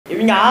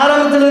இவங்க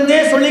ஆரம்பத்திலிருந்தே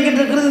சொல்லிக்கிட்டு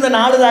இருக்கிறது இந்த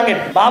நாடு தாங்க.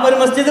 பாபர்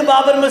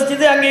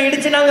மஸ்ஜிது அங்கே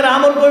இடிச்சு நாங்கள்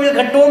ராமர் கோவில்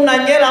கட்டுவோம்.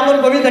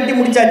 ராமர் கோவில் கட்டி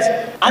முடிச்சாச்சு.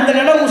 அந்த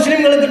நிலம்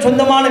முஸ்லிம்களுக்கு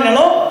சொந்தமான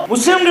நிலம்.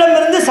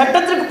 முஸ்லிம்களிடமிருந்து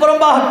சட்டத்திற்கு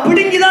புறம்பாக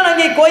பிடுங்கிதான்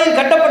அங்கே கோயில்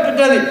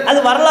கட்டப்பட்டிருக்கிறது. அது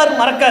வரலாறு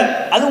மறக்காது.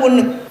 அது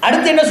ஒண்ணு.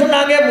 அடுத்து என்ன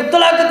சொன்னாங்க?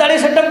 முத்தலாக்கு தடை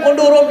சட்டம்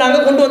கொண்டு வருவோம், நாங்க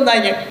கொண்டு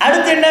வந்தாங்க.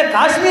 அடுத்து என்ன?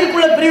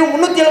 காஷ்மீருக்குள்ள பிரிவு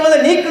 370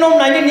 நீக்கணும்,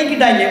 நாங்க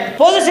நீக்கிட்டாங்க.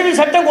 பொது சிவில்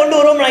சட்டம் கொண்டு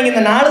வருவோம். நாங்க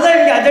இந்த நாடு தான்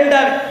இங்க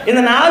அஜெண்டா.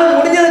 இந்த நாடு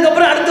முடிஞ்சதுக்கு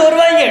அப்புறம் அடுத்து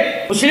வருவாங்க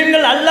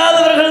முஸ்லிம்கள்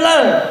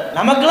அல்லாதவர்கள்லாம்.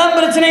 நமக்கெல்லாம்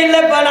பிரச்சனை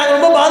இல்லப்பா, நாங்க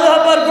ரொம்ப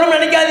பாதுகாப்பா இருக்கிறோம்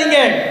நினைக்காதீங்க.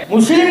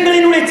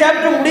 முஸ்லிம்களினுடைய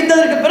சாப்டர்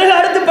முடிந்ததற்கு பிறகு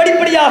அடுத்து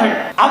படிப்படியாக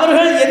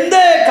அவர்கள் எந்த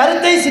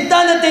கருத்தை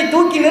சித்தாந்தத்தை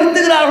தூக்கி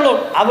நிறுத்துகிறார்களோ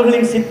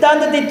அவர்களின்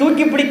சித்தாந்தத்தை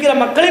தூக்கி பிடிக்கிற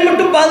மக்களை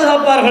மட்டும்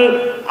பாதுகாப்பார்கள்.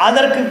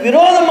 அதற்கு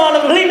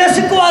விரோதமானவர்களை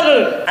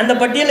நசுக்குவார்கள். அந்த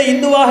பட்டியலில்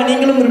இந்துவாக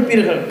நீங்களும்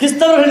இருப்பீர்கள்,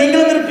 கிறிஸ்தவர்கள்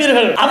நீங்களும்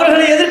இருப்பீர்கள்,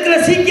 அவர்களை எதிர்க்கிற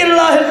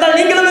சீக்கியர்களாக இருந்தால்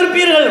நீங்களும்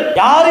இருப்பீர்கள்.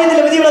 யாரும்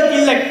இதில் விதிவிலக்கு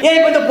இல்லை. ஏன்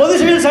இப்ப இந்த பொது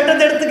சிவில்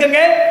சட்டத்தை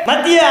எடுத்துக்கங்க.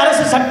 மத்திய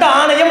அரசு சட்ட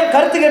ஆணையம்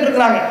கருத்து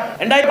கேட்டிருக்கிறாங்க.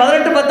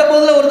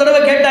 2018-19 ஒரு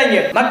தடவை கேட்டாங்க.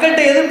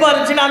 மக்கள்கிட்ட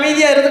எதிர்பார்த்துச்சுன்னு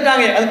அமைதியா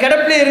இருந்துட்டாங்க. அது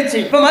கிடப்பிலே இருந்துச்சு.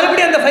 இப்ப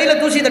மறுபடியும் அந்த ஃபைலை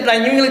தூசி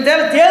தட்டுறாங்க. இவங்களுக்கு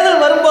தேவை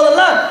தேர்தல்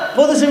வரும்போதெல்லாம்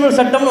பொது சிவில்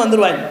சட்டம்னு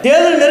வந்துருவாங்க.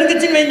 தேர்தல்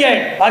நெருங்கிச்சுன்னு வைங்க,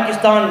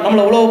 பாகிஸ்தான்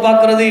நம்மளை உளவு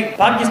பார்க்கிறது,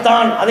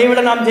 பாகிஸ்தான் அதை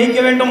விட நாம் ஜெயிக்க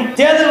வேண்டும்.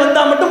 தேர்தல்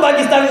வந்தா மட்டும்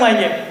பாகிஸ்தான்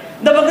வாங்க.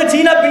 இந்த பக்கம்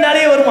சீனா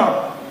பின்னாலேயே வருவான்.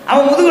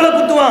 அவன் முதுகுல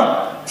குத்துவான்.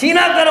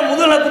 சீனாக்கார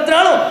முதுகுல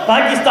குத்துனாலும்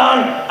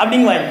பாகிஸ்தான்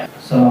அப்படிங்குவாங்க.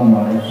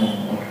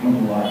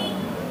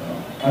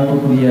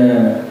 அன்புக்குரிய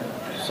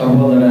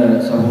சகோதர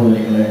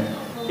சகோதரிகளே,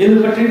 இது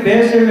பற்றி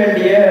பேச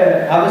வேண்டிய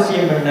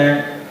அவசியம் என்ன?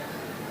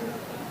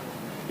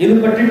 இது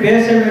பற்றி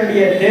பேச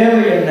வேண்டிய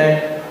தேவை என்ன?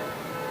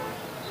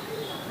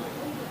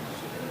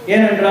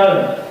 ஏனென்றால்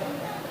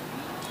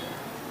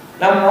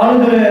நாம்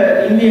வாழ்கிற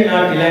இந்திய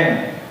நாட்டில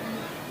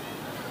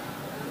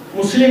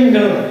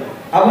முஸ்லிம்கள்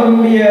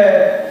அவருடைய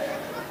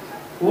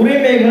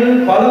உரிமைகள்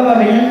பல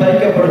வகையில்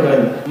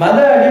பறிக்கப்படுகிறது. மத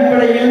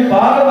அடிப்படையில்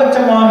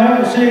பாரபட்சமாக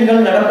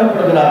முஸ்லிம்கள்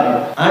நடத்தப்படுகிறார்கள்.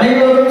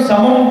 அனைவரும்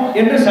சமம்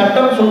என்று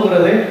சட்டம்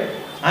சொல்கிறது.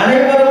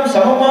 அனைவரும்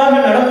சமமாக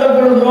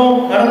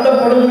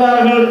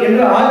நடத்தப்படுகிறார்கள்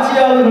என்று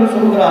ஆட்சியாளர்கள்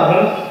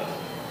சொல்கிறார்கள்.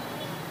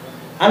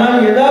 ஆனால்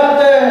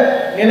யதார்த்த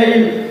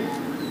நிலையில்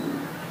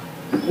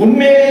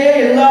உண்மையிலேயே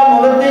எல்லா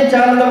மதத்தை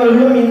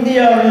சார்ந்தவர்களும்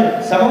இந்தியாவில்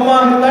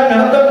சமமாகத்தான்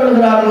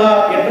நடத்தப்படுகிறார்களா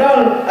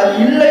என்றால் அது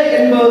இல்லை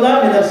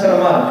என்பதுதான்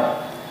நிதர்சனமாக.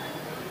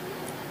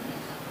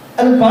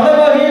 அது பல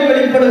வகையில்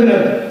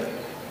வெளிப்படுகிறது.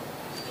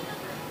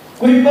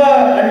 குறிப்பா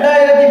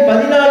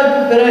 2014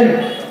 பிறகு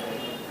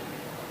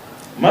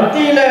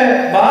மத்தியில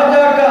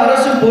பாஜக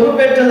அரசு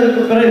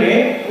பொறுப்பேற்றதற்கு பிறகு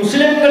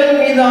முஸ்லிம்களின்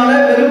மீதான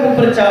வெறுப்பு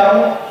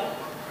பிரச்சாரம்,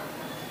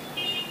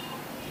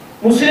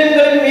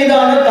 முஸ்லிம்களின்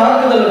மீதான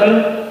தாக்குதல்கள்,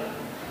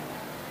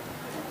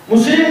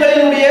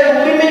 முஸ்லிம்களினுடைய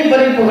உரிமை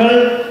பறிப்புகள்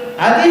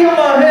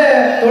அதிகமாக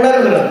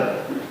தொடர்கிறது.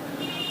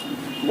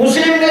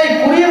 முஸ்லிம்களை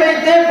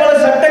குறிவைத்தே பல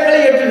சட்டங்களை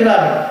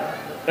ஏற்றுகிறார்கள்.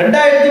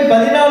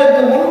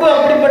 2014 முன்பு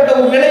அப்படிப்பட்ட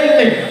ஒரு நிலை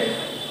இல்லை.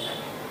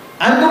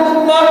 அங்கு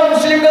முன்பாக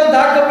முஸ்லிம்கள்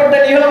தாக்கப்பட்ட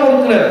நிகழ்வு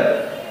இருக்கிறது.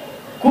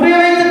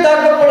 குறிவைத்து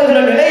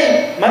தாக்கப்படுகிற நிலை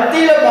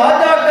மத்தியில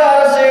பாஜக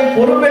அரசு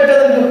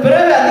பொறுப்பேற்றதற்கு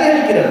பிறகு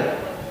அதிகரிக்கிறது.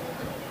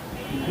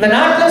 இந்த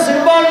நாட்டில்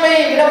சிறுபான்மை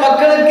இன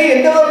மக்களுக்கு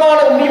எந்த விதமான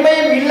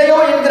உரிமையும் இல்லையோ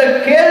என்கிற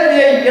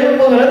கேள்வியை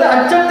எழுப்புகிறது,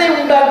 அச்சத்தை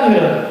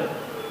உண்டாக்குகிறது.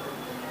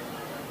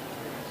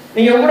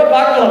 நீங்க கூட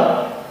பார்க்கலாம்,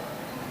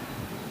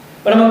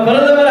 நம்ம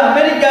பிரதமர்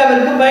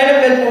அமெரிக்காவிற்கு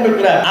பயணம்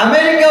மேற்கொண்டிருக்கிறார்.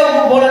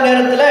 அமெரிக்காவுக்கு போன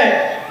நேரத்தில்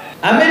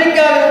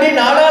அமெரிக்காவினுடைய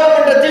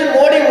நாடாளுமன்றத்தில்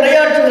மோடி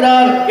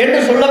உரையாற்றுகிறார் என்று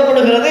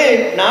சொல்லப்படுகிறது.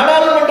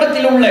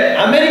 நாடாளுமன்றத்தில் உள்ள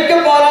அமெரிக்க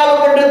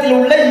பாராளுமன்றத்தில்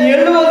உள்ள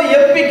 70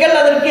 எம்பிக்கள்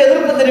அதற்கு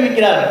எதிர்ப்பு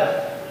தெரிவிக்கிறார்கள்.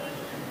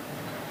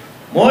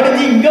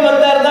 மோடிஜி இங்க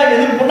வந்தார் தான்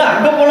எதிர்ப்புன்னா,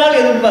 அங்க போனால்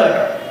எதிர்ப்பாரு,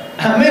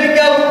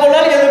 அமெரிக்காவுக்கு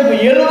போனால் எதிர்ப்பு.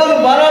 70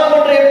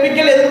 பாராளுமன்ற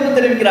எம்பிக்கள் எதிர்ப்பு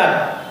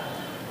தெரிவிக்கிறார்கள்.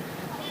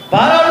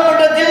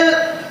 பாராளுமன்றத்தில்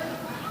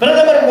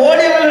பிரதமர்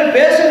மோடி அவர்கள்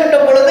பேசுகின்ற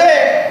பொழுது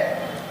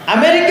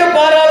அமெரிக்க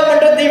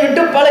பாராளுமன்றத்தை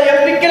விட்டு பல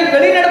எம்பிக்கள்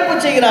வெளிநடப்பு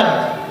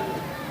செய்கிறார்கள்.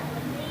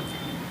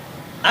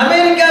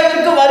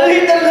 அமெரிக்காவிற்கு வருகை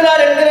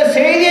தருகிறார் என்கிற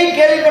செய்தியை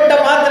கேள்விப்பட்ட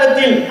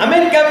மாத்திரத்தில்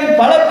அமெரிக்காவின்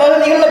பல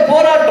பகுதிகளில்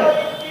போராட்டம்.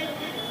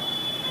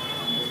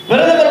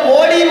 பிரதமர்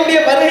மோடியினுடைய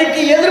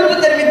வருகைக்கு எதிர்ப்பு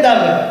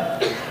தெரிவித்தார்கள்.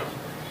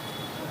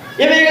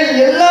 இவைகள்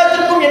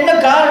எல்லாத்திற்கும் என்ன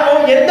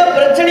காரணம்? எந்த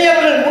பிரச்சனையை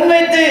அவர்கள்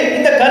முன்வைத்து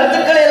இந்த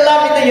கருத்துக்களை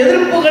எல்லாம், இந்த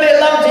எதிர்ப்புகளை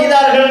எல்லாம்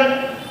செய்தார்கள்?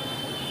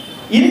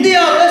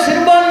 இந்தியாவில்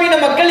சிறுபான்மையின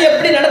மக்கள்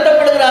எப்படி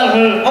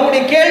நடத்தப்படுகிறார்கள்?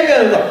 அவங்களுடைய கேள்வி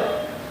அதுதான்.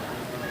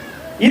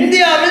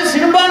 இந்தியாவில்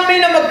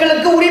சிறுபான்மையின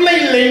மக்களுக்கு உரிமை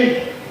இல்லை,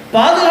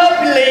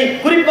 பாதுகாப்பு இல்லை.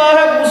 குறிப்பாக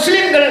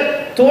முஸ்லிம்கள்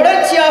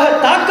தொடர்ச்சியாக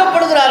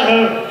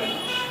தாக்கப்படுகிறார்கள்.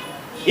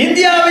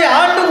 இந்தியாவை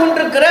ஆண்டு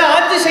கொண்டிருக்கிற,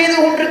 ஆட்சி செய்து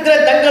கொண்டிருக்கிற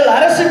தங்கள்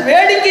அரசு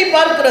வேடிக்கை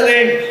பார்க்கிறது.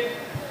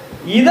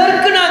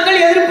 இதற்கு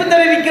நாங்கள் எதிர்ப்பு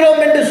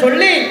தெரிவிக்கிறோம் என்று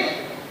சொல்லி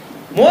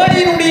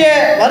மோடியினுடைய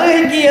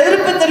வருகைக்கு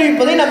எதிர்ப்பு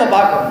தெரிவிப்பதை நம்ம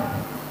பார்க்கிறோம்.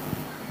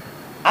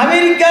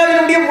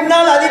 அமெரிக்காவினுடைய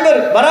முன்னாள் அதிபர்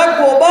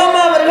R.அப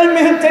அவர்கள்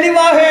மிக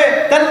தெளிவாக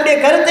தன்னுடைய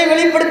கருத்தை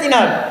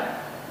வெளிப்படுத்தினார்.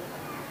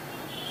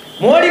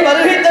 மோடி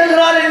வருகை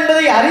தருகிறார்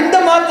என்பதை அறிந்த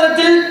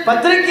மாத்திரத்தில்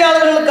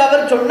பத்திரிகையாளர்களுக்கு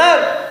அவர்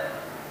சொன்னார்,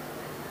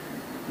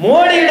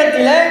 மோடி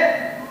இடத்தில,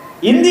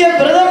 இந்திய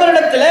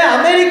பிரதமரிடத்தில்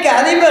அமெரிக்க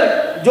அதிபர்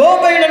ஜோ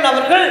பைடன்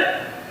அவர்கள்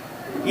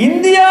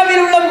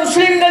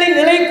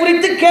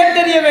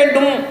கேட்டறிய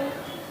வேண்டும்.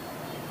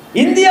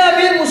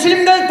 இந்தியாவில்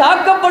முஸ்லிம்கள்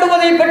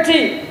தாக்கப்படுவதை பற்றி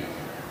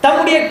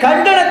தம்முடைய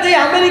கண்டனத்தை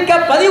அமெரிக்கா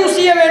பதிவு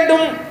செய்ய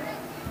வேண்டும்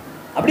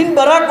அப்படின்னு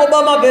பராக்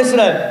ஒபாமா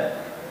பேசுறார்.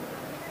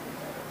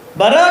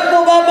 பராக்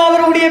ஒபாமா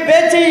அவருடைய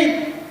பேச்சை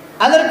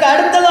அதற்கு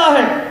அடுத்ததாக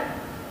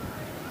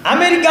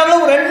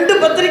அமெரிக்காவில் 2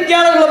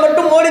 பத்திரிகையாளர்களை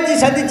மட்டும் மோடிஜி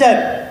சந்திச்சார்.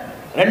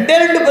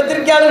 2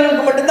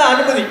 பத்திரிகையாளர்களுக்கு மட்டும்தான்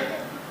அனுமதி.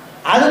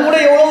 அது கூட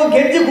எவ்வளவு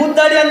கெஞ்சி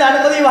கூத்தாடி அந்த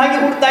அனுமதியை வாங்கி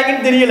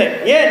கொடுத்தாங்கன்னு தெரியல.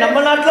 ஏன்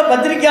நம்ம நாட்டில்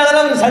பத்திரிகையாளரை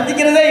அவர்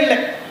சந்திக்கிறதே இல்லை.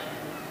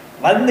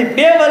 வந்து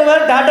இப்படியே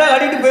வருவார், டாட்டா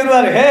காட்டிட்டு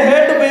போயிடுவார்,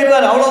 ஹேட்டு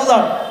போயிடுவார்,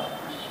 அவ்வளவுதான்.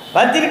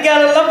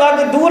 பத்திரிகையாளர்லாம்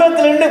பார்க்க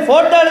தூரத்தில் நின்று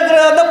போட்டோ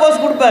எடுக்கிறதா தான்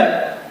போஸ்ட் கொடுப்பார்.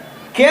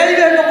 கேள்வி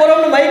கேட்க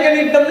போறோம்னு மைக்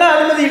அணிட்டோம்னா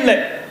அனுமதி இல்லை.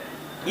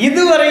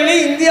 இதுவரையிலே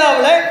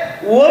இந்தியாவில்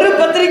ஒரு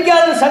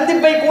பத்திரிகையாளர்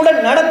சந்திப்பை கூட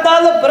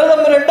நடத்தாத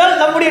பிரதமர் என்றால்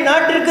நம்முடைய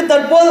நாட்டிற்கு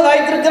தற்போது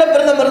வாய்த்திருக்கிற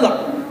பிரதமர் தான்.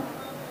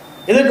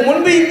 இதற்கு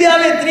முன்பு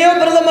இந்தியாவில் எத்தனையோ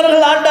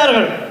பிரதமர்கள்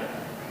ஆண்டார்கள்.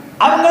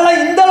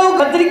 அவங்கெல்லாம் இந்த அளவு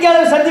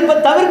பத்திரிகையாளர் சந்திப்பை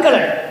தவிர்க்கல,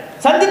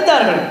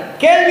 சந்தித்தார்கள்,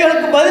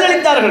 கேள்விகளுக்கு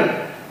பதிலளித்தார்கள்,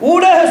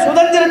 ஊடக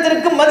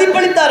சுதந்திரத்திற்கு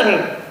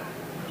மதிப்பளித்தார்கள்.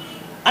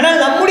 ஆனால்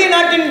நம்முடைய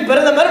நாட்டின்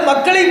பிரதமர்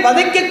மக்களை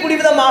வதைக்கக்கூடிய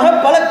விதமாக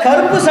பல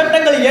கருப்பு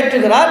சட்டங்களை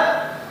இயற்றுகிறார்.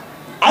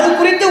 அது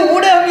குறித்து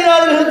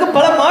ஊடகவியலாளர்களுக்கு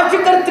பல மாற்று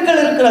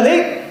கருத்துக்கள் இருக்கிறது.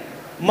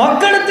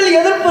 மக்களிடத்தில்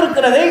எதிர்ப்பு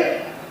இருக்கிறது.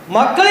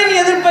 மக்களின்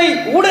எதிர்ப்பை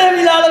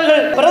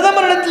ஊடகவியலாளர்கள்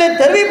பிரதமரிடத்திலே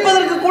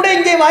தெரிவிப்பதற்கு கூட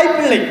இங்கே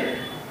வாய்ப்பில்லை.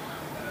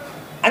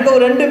 அங்க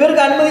ஒரு 2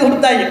 பேருக்கு அனுமதி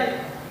கொடுத்தாங்க.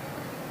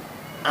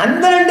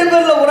 அந்த 2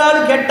 பேர்ல ஒரு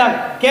ஆள் கேட்டாங்க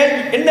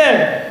கேள்வி. என்ன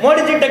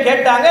மோடிஜி கிட்ட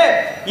கேட்டாங்க,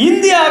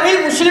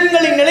 இந்தியாவில்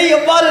முஸ்லிம்களின் நிலை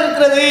எவ்வாறு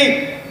இருக்கிறது?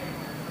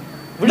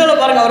 விடல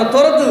பாருங்க, அவரை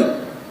துரத்துது.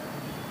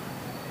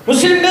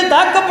 முஸ்லிம்கள்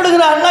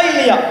தாக்கப்படுகிறார்களா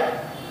இல்லையா?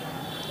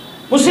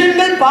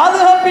 முஸ்லிம்கள்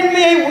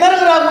பாதுகாப்பின்மையை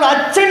உணர்கிறார்கள்,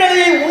 அச்ச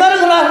நிலையை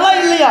உணர்கிறார்களா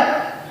இல்லையா?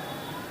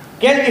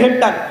 கேள்வி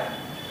கேட்டாங்க.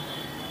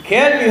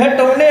 கேள்வி கேட்ட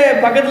உடனே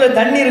பக்கத்தில்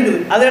தண்ணி இருக்குது,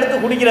 அதை எடுத்து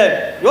குடிக்கிறார்.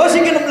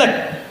 யோசிக்கணும்ல,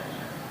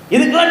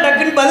 இதுக்கெல்லாம்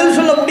டக்குன்னு பதில்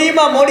சொல்ல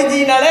முடியுமா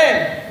மோடிஜினாலே?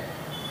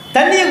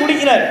 தண்ணியை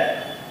குடிக்கிறார்.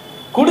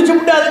 குடிச்சு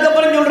விட்டு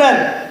அதுக்கப்புறம் சொல்றார்,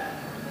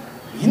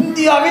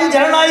 இந்தியாவில்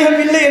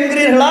ஜனநாயகம் இல்லை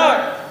என்கிறீர்களா?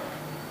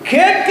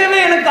 கேட்கவே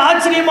எனக்கு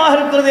ஆச்சரியமாக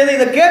இருக்கிறது.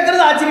 இதை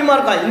கேட்கறது ஆச்சரியமா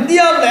இருக்கா?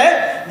 இந்தியாவில்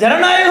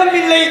ஜனநாயகம்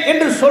இல்லை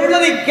என்று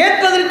சொல்வதை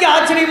கேட்பதற்கு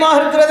ஆச்சரியமாக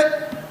இருக்கிறது.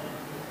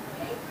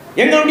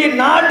 எங்களுடைய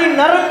நாட்டின்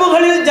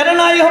நரம்புகளில்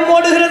ஜனநாயகம்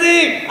ஓடுகிறது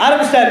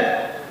ஆரம்பிச்சார்.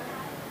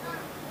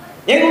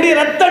 எங்களுடைய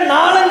இரத்த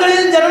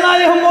நாளங்களில்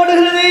ஜனநாயகம்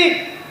ஓடுகிறது.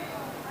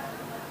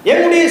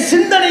 எங்களுடைய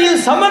சிந்தனையில்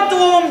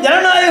சமத்துவமும்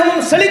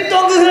ஜனநாயகமும்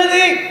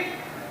செழித்தோங்குகிறது.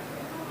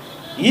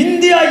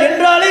 இந்தியா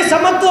என்றாலே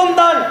சமத்துவம்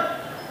தான்,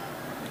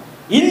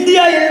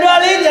 இந்தியா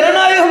என்றாலே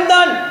ஜனநாயகம்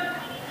தான்.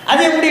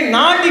 அது எங்களுடைய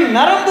நாட்டின்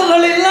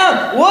நரம்புகள் எல்லாம்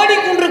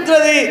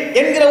ஓடிக்கொண்டிருக்கிறது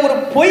என்கிற ஒரு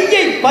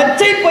பொய்யை,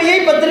 பச்சை பொய்யை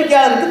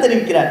பத்திரிகையாளருக்கு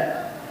தெரிவிக்கிறார்.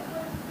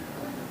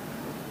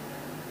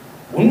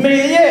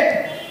 உண்மையிலேயே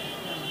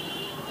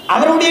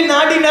அவருடைய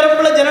நாட்டின்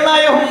நரம்புல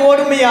ஜனநாயகம்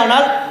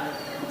ஓடுமையானால்,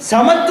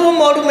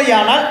 சமத்துவம்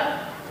ஓடுமையானால்,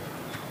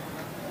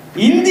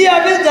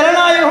 இந்தியாவில்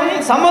ஜனநாயகம்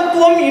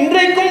சமத்துவம்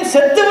இன்றைக்கும்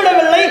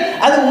செத்துவிடவில்லை,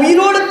 அது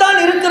உயிரோடு தான்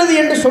இருக்கிறது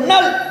என்று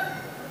சொன்னால்,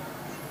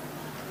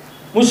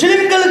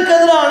 முஸ்லிம்களுக்கு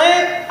எதிரான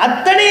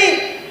அத்தனை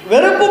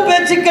வெறுப்பு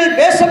பேச்சுக்கள்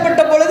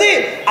பேசப்பட்ட பொழுது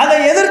அதை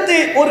எதிர்த்து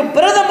ஒரு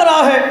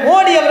பிரதமராக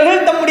மோடி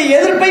அவர்கள் தம்முடைய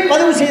எதிர்ப்பை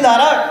பதிவு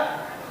செய்தாரா?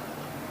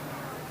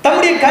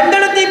 தம்முடைய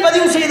கண்டனத்தை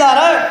பதிவு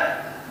செய்தாரா?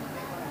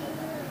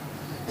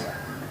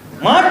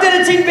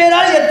 மாட்டிறைச்சியின்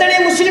பேரால் எத்தனை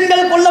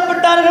முஸ்லிம்கள்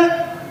கொல்லப்பட்டார்கள்?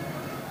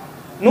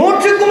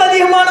 100க்கும்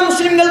அதிகமான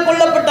முஸ்லிம்கள்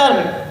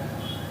கொல்லப்பட்டார்கள்.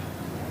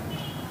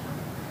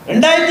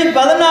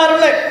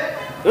 2016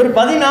 இவர்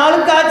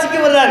 14க்கு ஆட்சிக்கு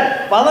வர்றார்.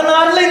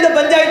 16 இந்த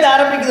பஞ்சாயத்து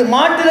ஆரம்பிக்குது.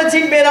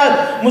 மாட்டிறைச்சியின் பேரால்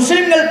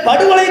முஸ்லிம்கள்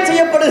படுகொலை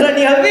செய்யப்படுகிற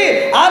நிகழ்வு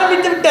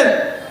ஆரம்பித்து விட்டது.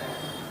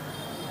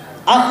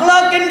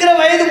 அஹ்லாக் என்கிற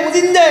வயது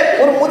முதிர்ந்த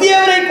ஒரு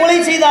முதியவரை கொலை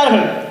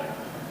செய்தார்கள்.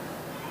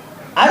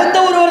 அடுத்த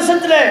ஒரு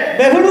வருஷத்துல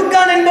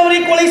பெஹ்லுக்கான் என்பவரை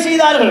கொலை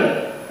செய்தார்கள்.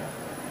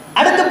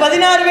 அடுத்த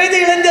 16 வயது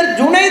இளைஞர்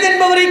ஜுனைத்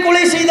என்பவரை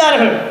கொலை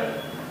செய்தார்கள்.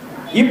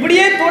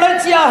 இப்படியே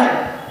தொடர்ச்சியாக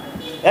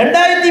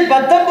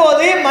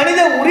 2019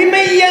 மனித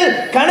உரிமையியல்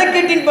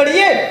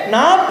கணக்கீட்டின்படியே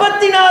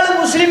 44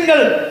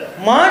 முஸ்லிம்கள்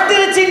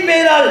மாட்டிறைச்சியின்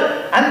பெயரால்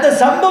அந்த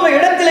சம்பவ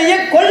இடத்திலேயே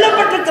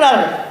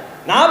கொல்லப்பட்டிருக்கிறார்கள்.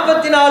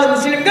 44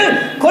 முஸ்லிம்கள்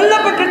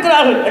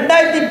கொல்லப்பட்டிருக்கிறார்கள்.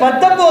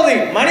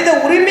 2019 மனித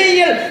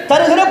உரிமையியல்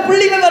தருகிற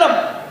புள்ளி விவரம்.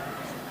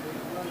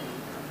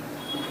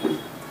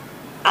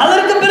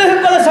 அதற்கு பிறகு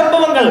பல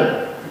சம்பவங்கள்.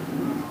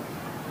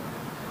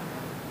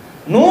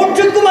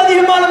 100க்கும்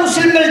அதிகமான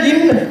முஸ்லிம்கள்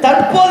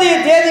தற்போதைய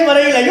தேதி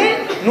வரையிலையும்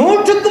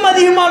 100க்கும்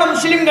அதிகமான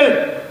முஸ்லிம்கள்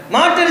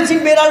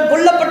மாட்டிறைச்சியின் பெயரால்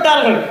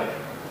கொல்லப்பட்டார்கள்.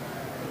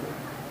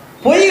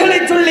 பொய்களை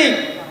சொல்லி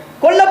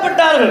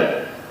கொல்லப்பட்டார்கள்.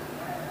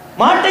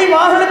 மாட்டை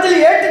வாகனத்தில்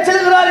ஏற்றிச்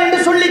செல்கிறார் என்று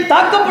சொல்லி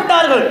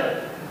தாக்கப்பட்டார்கள்.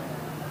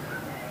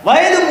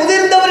 வயது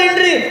முதிர்ந்தவர்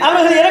என்று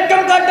அவர்கள்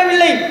இரக்கம்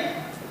காட்டவில்லை.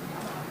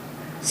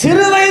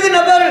 சிறு வயது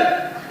நபர்,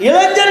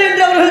 இளைஞர்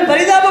என்று அவர்கள்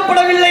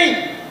பரிதாபப்படவில்லை.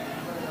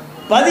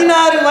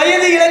 16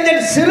 வயது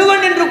இளைஞன்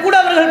சிறுவன் என்று கூட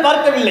அவர்கள்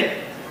பார்க்கவில்லை.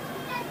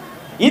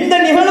 இந்த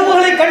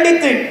நிகழ்வுகளை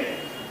கண்டித்து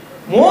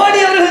மோடி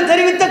அவர்கள்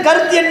தெரிவித்த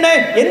கருத்து என்ன?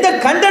 எந்த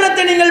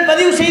கண்டனத்தை நீங்கள்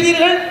பதிவு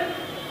செய்தீர்கள்?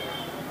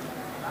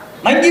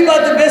 மங்கி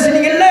பாத்து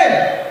பேசுனீங்கல்ல,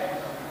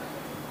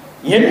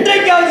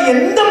 என்றைக்காவது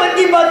எந்த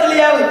மங்கி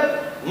பாத்திலையாவது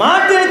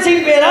மாட்டு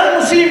இறைச்சியின் பெயரால்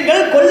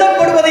முஸ்லிம்கள்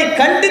கொல்லப்படுவதை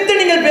கண்டித்து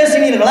நீங்கள்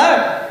பேசினீர்களா?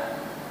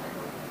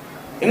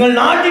 எங்கள்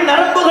நாட்டின்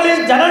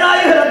நரம்புகளில்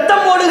ஜனநாயக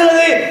ரத்தம்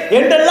ஓடுகிறது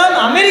என்றெல்லாம்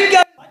அமெரிக்கா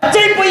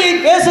பச்சை பொய்யை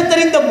பேச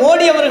தெரிந்த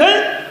மோடி அவர்கள்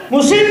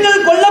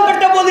முஸ்லிம்கள்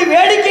கொல்லப்பட்ட போது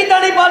வேடிக்கை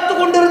தானே பார்த்து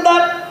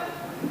கொண்டிருந்தார்.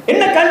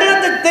 என்ன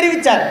கண்டனத்தை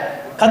தெரிவித்தார்?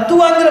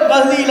 கத்துவாங்கிற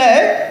பகுதியில்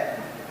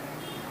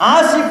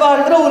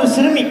ஆசிஃபாங்கிற ஒரு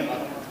சிறுமி,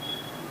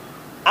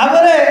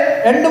 அவரை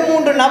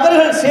 2-3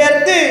 நபர்கள்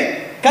சேர்த்து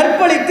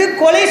கற்பழித்து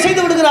கொலை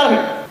செய்து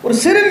விடுகிறார்கள். ஒரு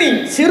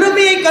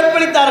சிறுமியை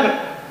கற்பழித்தார்கள்,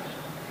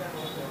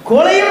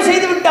 கொலையும்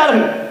செய்து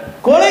விட்டார்கள்.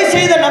 கொலை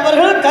செய்த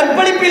நபர்கள்,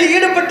 கற்பழிப்பில்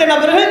ஈடுபட்ட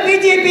நபர்கள்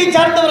பிஜேபியை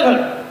சார்ந்தவர்கள்,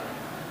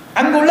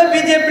 அங்குள்ள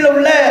பிஜேபியில்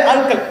உள்ள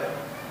ஆட்கள்.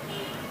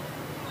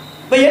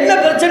 இப்ப என்ன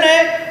பிரச்சனை?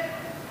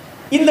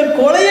 இந்த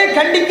கொலையை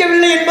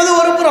கண்டிக்கவில்லை என்பது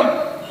ஒரு புறம்.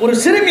 ஒரு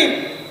சிறுமி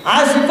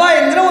ஆசிஃபா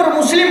என்கிற ஒரு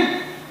முஸ்லிம்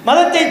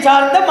மதத்தை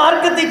சார்ந்த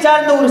மார்க்கத்தை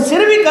சார்ந்த ஒரு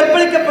சிறுமி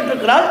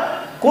கற்பழிக்கப்பட்டிருக்கிறார்.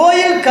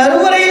 கோயில்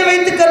கருவறையில்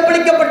வைத்து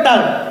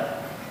கற்பழிக்கப்பட்டாள்.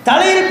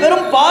 தலையில்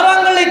பெரும்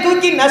பாறாங்களை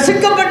தூக்கி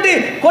நசுக்கப்பட்டு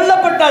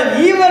கொல்லப்பட்டாள்.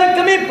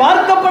 ஈவருக்குமே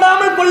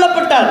பார்க்கப்படாமல்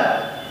கொல்லப்பட்டாள்.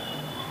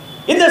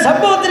 இந்த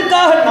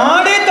சம்பவத்திற்காக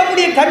நாடே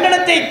தம்முடைய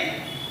கண்டனத்தை,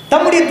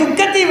 தம்முடைய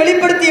துக்கத்தை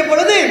வெளிப்படுத்திய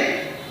பொழுது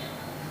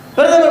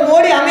பிரதமர்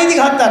மோடி அமைதி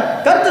காத்தார்.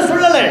 கருத்து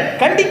சொல்லலை,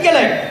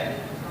 கண்டிக்கலை.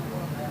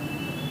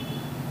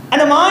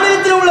 அந்த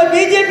மாநிலத்தில் உள்ள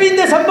பிஜேபி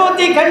இந்த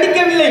சம்பவத்தை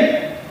கண்டிக்கவில்லை.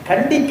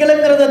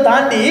 கண்டிக்கலைங்கிறத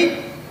தாண்டி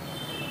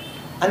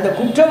அந்த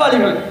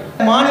குற்றவாளிகள்,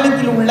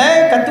 மாநிலத்தில் உள்ள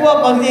கத்துவா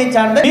பகுதியை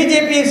சார்ந்த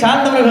பிஜேபியை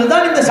சார்ந்தவர்கள்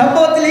தான் இந்த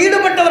சம்பவத்தில்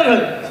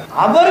ஈடுபட்டவர்கள்.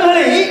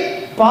 அவர்களை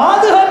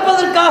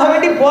பாதுகாப்பதற்காக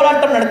வேண்டி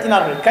போராட்டம்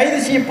நடத்தினார்கள். கைது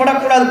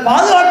செய்யப்படக்கூடாது,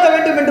 பாதுகாக்க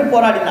வேண்டும் என்று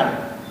போராடினார்கள்.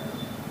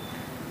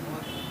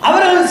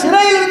 அவர்கள்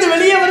சிறையில் இருந்து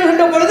வெளியே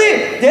வருகின்ற பொழுது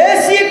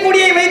தேசிய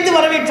கொடியை வைத்து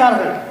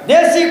வரவேற்றார்கள்.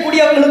 தேசிய கொடி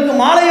அவர்களுக்கு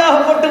மாலையாக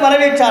போட்டு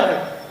வரவேற்றார்கள்.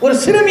 ஒரு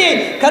சிறுமியை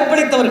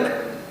கற்பழித்தவருக்கு.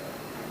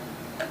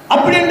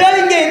 அப்படி என்றால்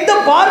இங்கே எந்த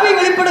பார்வை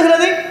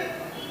வெளிப்படுகிறது?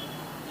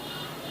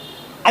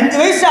 5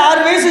 வயசு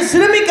 6 வயசு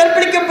சிறுமி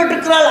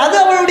கற்பழிக்கப்பட்டிருக்கிறாள், அது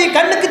அவளுடைய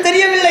கண்ணுக்கு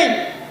தெரியவில்லை.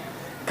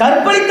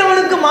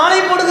 கற்பழித்தவளுக்கு மாலை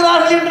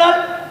போடுகிறார்கள் என்றால்,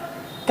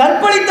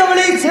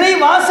 கற்பழித்தவளை சிறை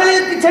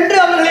வாசலில் சென்று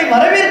அவர்களை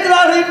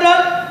வரவேற்கிறார்கள்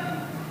என்றால்,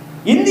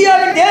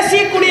 இந்தியாவின்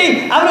தேசிய கொடியை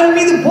அவர்கள்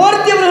மீது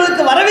போர்த்தி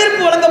அவர்களுக்கு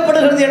வரவேற்பு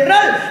வழங்கப்படுகிறது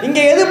என்றால்,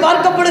 இங்கே எது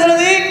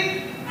பார்க்கப்படுகிறது?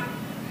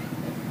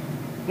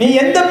 நீ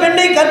எந்த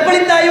பெண்ணை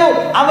கற்பழித்தாயோ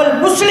அவள்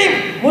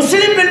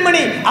முஸ்லிம்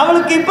பெண்மணி,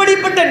 அவளுக்கு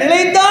இப்படிப்பட்ட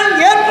நிலைதான்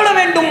ஏற்பட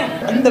வேண்டும்.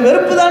 அந்த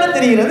வெறுப்பு தானே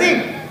தெரிகிறது.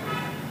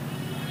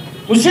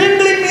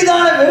 முஸ்லிம்களின்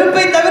மீதான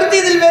வெறுப்பை தவிர்த்து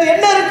இதில் வேறு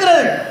என்ன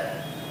இருக்கிறது?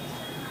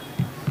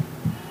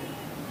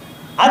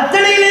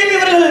 அத்தனையிலேயும்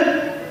இவர்கள்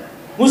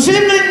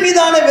முஸ்லிம்களின்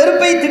மீதான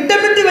வெறுப்பை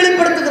திட்டமிட்டு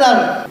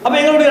வெளிப்படுத்துகிறார்கள். அப்ப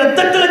எங்களுடைய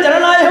ரத்தத்தில்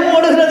ஜனநாயகம்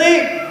ஓடுகிறது,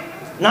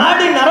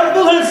 நாடின்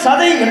நரம்புகள்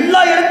சதை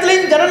எல்லா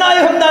இடத்திலையும்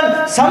ஜனநாயகம் தான்,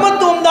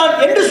 சமத்துவம் தான்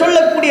என்று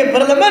சொல்லக்கூடிய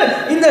பிரதமர்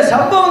இந்த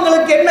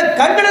சம்பவங்களுக்கு என்ன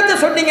கண்டனத்தை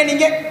சொன்னீங்க?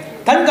 நீங்க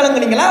கண்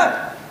கலங்குனீங்களா?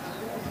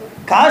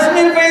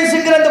 காஷ்மீர்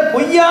ஃபைல்ஸ்ங்கிற அந்த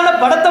பொய்யான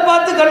படத்தை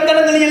பார்த்து கண்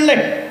கலங்கல் இல்லை.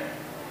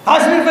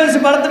 காஷ்மீர்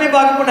ஃபைல்ஸ் படத்தை போய்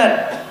பார்க்க போனார்.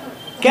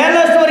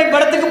 கேரளா ஸ்டோரி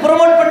படத்துக்கு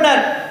ப்ரொமோட்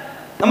பண்ணார்.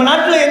 நம்ம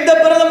நாட்டில் எந்த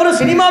பிரதமரும்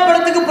சினிமா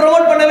படத்துக்கு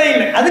ப்ரொமோட் பண்ணவே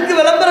இல்லை. அதுக்கு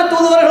விளம்பர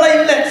தூதுவர்களா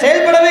இல்லை,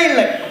 செயல்படவே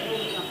இல்லை.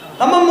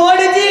 நம்ம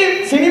மோடிஜி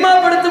சினிமா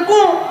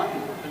படத்துக்கும்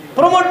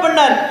ப்ரொமோட்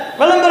பண்ணார்,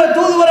 விளம்பர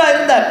தூதுவரா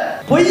இருந்தார்.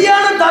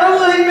 பொய்யான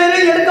தரவுகளின் மேலே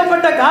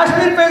எடுக்கப்பட்ட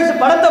காஷ்மீர் ஃபைல்ஸ்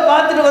படத்தை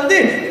பார்த்துட்டு வந்து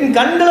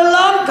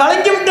கண்களெல்லாம்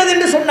கலங்கி விட்டது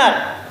என்று சொன்னார்.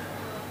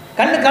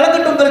 கண்ணு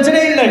கலங்கட்டும்,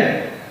 பிரச்சனை இல்லை.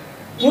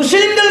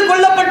 முஸ்லிம்கள்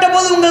கொல்லப்பட்ட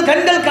போது உங்கள்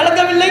கண்கள்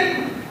கலங்கவில்லை?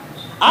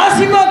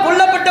 ஆசிஃபா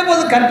கொல்லப்பட்ட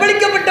போது,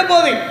 கற்பழிக்கப்பட்ட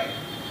போது,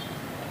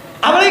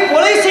 அவளை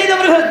கொலை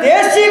செய்தவர்கள்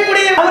தேசிய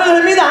கொடியை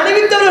அவர்கள் மீது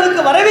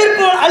அணிவித்தவர்களுக்கு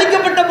வரவேற்பு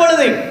அளிக்கப்பட்ட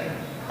பொழுது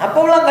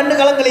அப்பெல்லாம் கண்ணு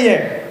கலங்கலையே.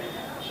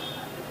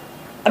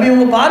 அப்ப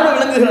உங்க பார்வை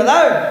விளங்குகிறதா?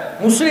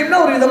 முஸ்லிம்னா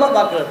ஒரு விதமா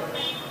பார்க்கிறது,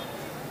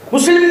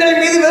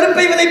 முஸ்லிம்களின் மீது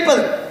வெறுப்பை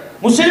விதைப்பது.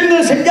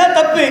 முஸ்லிம்கள் செஞ்சா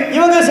தப்பு,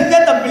 இவங்க செஞ்சா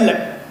தப்பு இல்லை.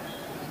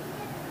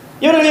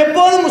 இவர்கள்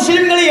எப்போது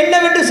முஸ்லிம்களை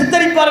என்னவென்று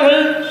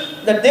சித்தரிப்பார்கள்?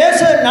 இந்த தேச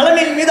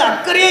நலனின் மீது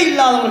அக்கறையே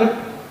இல்லாதவர்கள்,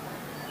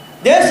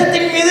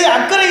 தேசத்தின் மீது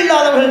அக்கறை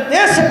இல்லாதவர்கள்,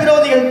 தேச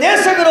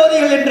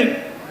விரோதிகள் என்று.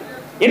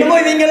 என்னமோ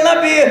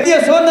இவங்கெல்லாம் இந்திய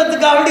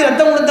சுதந்திரத்துக்காக வேண்டி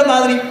ரத்தம் கொடுத்த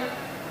மாதிரி,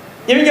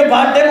 இவங்க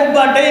பாட்டை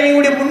முப்பாட்டை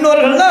இவங்களுடைய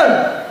முன்னோர்கள்லாம்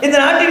இந்த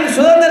நாட்டின்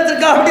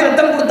சுதந்திரத்திற்காக வேண்டி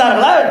ரத்தம்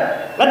கொடுத்தார்களா?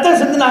 ரத்தம்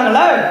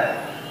சிந்தினாங்களா?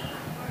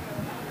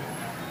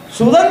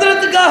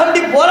 சுதந்திரத்துக்காக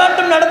வேண்டி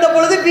போராட்டம் நடந்த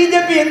பொழுது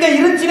பிஜேபி எங்க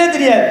இருந்துச்சுன்னே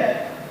தெரியாது.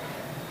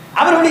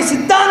 அவர்களுடைய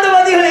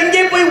சித்தாந்தவாதிகள்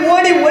எங்கே போய்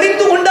ஓடி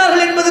ஒளிந்து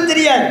கொண்டார்கள் என்பது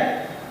தெரியாது.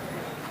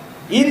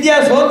 இந்தியா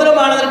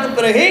சுதந்திரமானதற்கு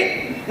பிறகு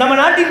நம்ம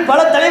நாட்டின் பல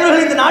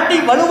தலைவர்கள் இந்த நாட்டை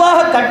வலுவாக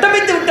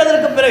கட்டமைத்து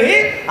விட்டதற்கு பிறகு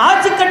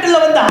ஆட்சி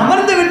கட்டில் வந்து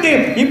அமர்ந்து விட்டு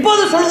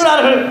இப்போது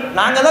சொல்கிறார்கள்,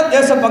 நாங்கள் தான்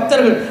தேச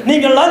பக்தர்கள்,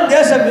 நீங்கள் தான்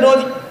தேச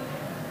விரோதி.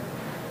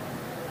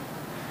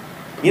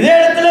 இதே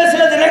இடத்துல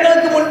சில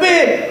தினங்களுக்கு முன்பு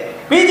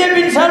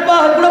பிஜேபியின்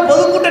சார்பாக கூட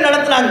பொதுக்கூட்டம்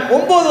நடத்தினாங்க.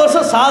 9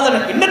 வருஷம் சாதனை,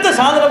 என்னத்தை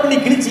சாதனை பண்ணி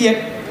கிழிச்சிய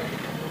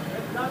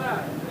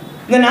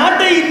இந்த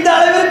நாட்டை இந்த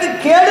அளவிற்கு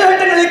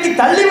கேடுகட்ட நிலைக்கு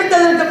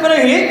தள்ளிவிட்டதற்கு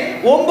பிறகு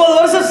 9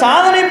 வருஷம்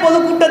சாதனை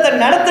பொதுக்கூட்டத்தை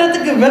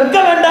நடத்துறதுக்கு வெட்க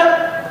வேண்டாம்?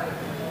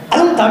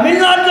 அதுவும்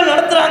தமிழ்நாட்டில்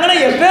நடத்துறாங்கன்னா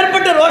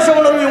எப்பேற்பட்ட ரோஷ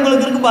உணர்வு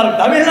உங்களுக்கு இருக்கு பாருங்க.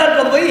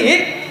 தமிழ்நாட்டில் போய்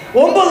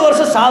 9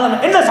 வருஷம் சாதனை.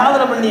 என்ன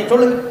சாதனை பண்ணீங்க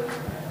சொல்லுங்க?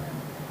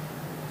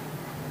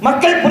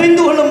 மக்கள்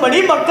புரிந்து கொள்ளும்படி,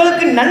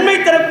 மக்களுக்கு நன்மை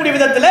தரக்கூடிய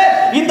விதத்தில்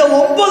இந்த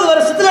 9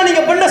 வருஷத்துல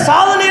நீங்க பண்ண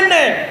சாதனை என்ன?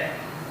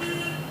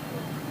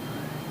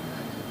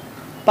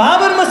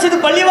 பாபர்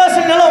மஸ்ஜித்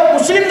பள்ளிவாசல் நிலம்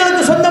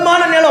முஸ்லிம்களுக்கு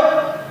சொந்தமான நிலம்.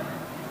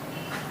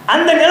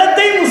 அந்த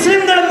நிலத்தை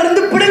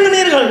முஸ்லிம்களிடமிருந்து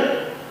பிடுங்கினீர்கள்.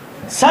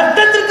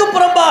 சட்டத்திற்கு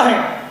புறம்பாக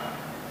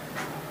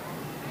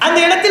அந்த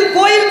இடத்தில்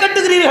கோயில்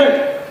கட்டுகிறீர்கள்.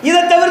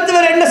 இதை தவிர்த்து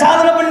வேற என்ன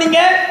சாதனை பண்ணீங்க?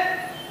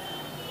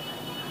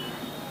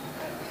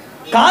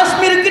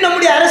 காஷ்மீருக்கு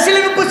நம்முடைய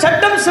அரசியலமைப்பு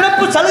சட்டம்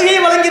சிறப்பு சலுகையை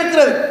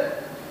வழங்கியிருக்கிறது.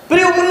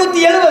 பிரிவு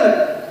 370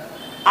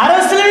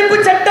 அரசியலமைப்பு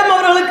சட்டம்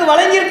அவர்களுக்கு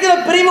வழங்கியிருக்கிற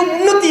பிரிவு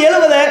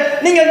 370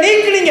 நீங்க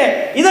நீக்கினீங்க.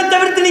 இதை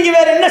தவிர்த்து நீங்க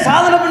வேற என்ன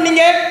சாதனை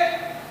பண்ணீங்க?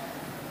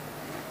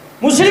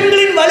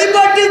 முஸ்லிம்களின்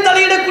வழிபாட்டில்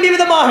தலையிடக்கூடிய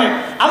விதமாக,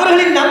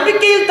 அவர்களின்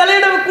நம்பிக்கையில்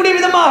தலையிடக்கூடிய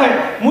விதமாக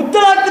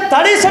முத்தலாக்கு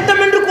தடை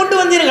சட்டம் என்று கொண்டு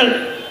வந்தீர்கள்.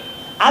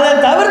 அதை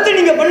தவிர்த்து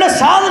நீங்க பண்ண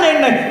சாதனை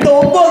என்ன? இந்த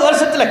 9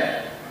 வருஷத்துல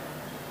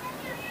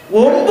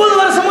 9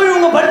 வருஷமும்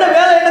இவங்க பண்ண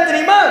வேலை என்ன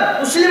தெரியுமா?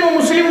 முஸ்லீம்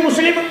முஸ்லீம்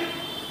முஸ்லீம்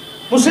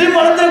முஸ்லீம்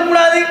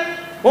வளர்ந்துடக்கூடாது.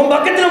 உன்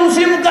பக்கத்தில்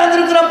முஸ்லீம் உட்கார்ந்து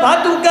இருக்கிறான்,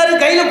 பார்த்து உட்காரு,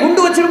 கையில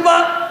குண்டு வச்சிருப்பா,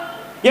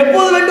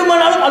 எப்போது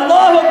வேண்டுமானாலும்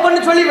அல்லாஹ்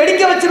அக்பர்னு சொல்லி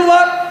வெடிக்க வச்சிருவா.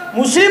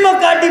 முஸ்லீமை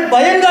காட்டி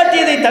பயம்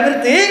காட்டியதை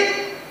தவிர்த்து,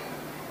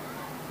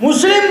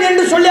 முஸ்லீம்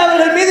என்று சொல்லி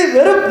அவர்கள் மீது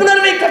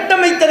வெறுப்புணர்வை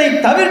கட்டமைத்ததை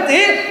தவிர்த்து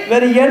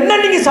வேறு என்ன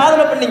நீங்க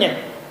சாதனை பண்ணீங்க?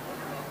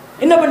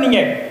 என்ன பண்ணீங்க?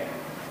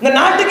 இந்த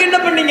நாட்டுக்கு என்ன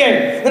பண்ணீங்க?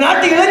 இந்த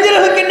நாட்டு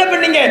இளைஞர்களுக்கு என்ன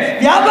பண்ணீங்க?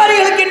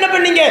 வியாபாரிகளுக்கு என்ன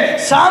பண்ணீங்க?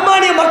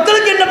 சாமானிய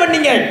மக்களுக்கு என்ன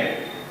பண்ணீங்க?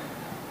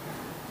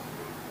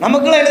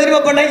 நமக்குலாம் என்ன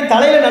தெரியுமா பண்ணாங்க?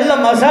 தலையில நல்ல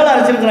மசாலா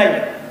அரைச்சிருக்கிறாங்க.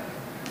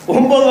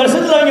 9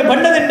 வருஷத்துல அவங்க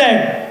பண்ணது என்ன?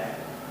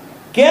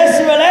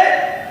 கேஸ் விலை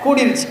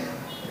கூடிருச்சு.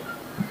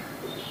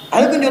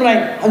 அதுக்கும்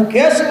சொல்றாங்க, அது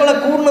கேஸ் விலை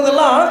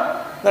கூடுனதெல்லாம்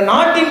இந்த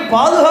நாட்டின்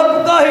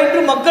பாதுகாப்புக்காக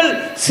என்று மக்கள்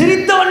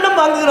சிரித்த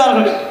வண்ணம்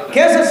வாங்குகிறார்கள்.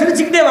 கேஸை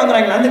சிரிச்சுக்கிட்டே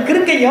வாங்குறாங்க. அந்த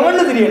கிறுக்கை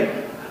எவன்னு தெரியல.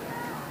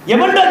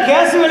 எவன்டா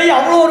கேஸ் விலையை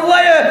அவ்வளோ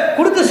ரூபாயை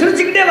கொடுத்து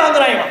சிரிச்சுக்கிட்டே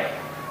வாங்குறாங்க.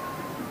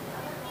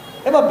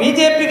 ஏப்பா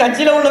பிஜேபி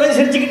கட்சியில் உள்ளவன்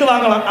சிரிச்சுக்கிட்டு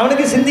வாங்கலாம்,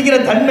 அவனுக்கு சிந்திக்கிற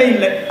தன்மை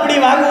இல்லை. அப்படி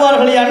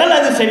வாங்குவார்களே ஆனால்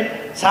அது சரி.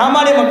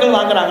 சாமானிய மக்கள்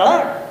வாங்குறாங்களா?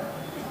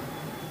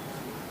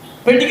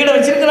 பெட்டிக்கடை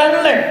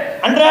வச்சிருக்கிறாங்கல்ல,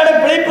 அன்றாட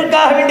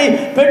பிழைப்புக்காக வேண்டி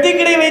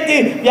பெட்டிக்கடை வைத்து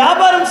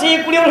வியாபாரம்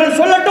செய்யக்கூடியவர்கள்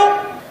சொல்லட்டும்.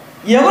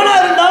 எவனா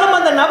இருந்தாலும்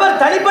அந்த நபர்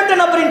தனிப்பட்ட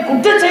நபரின்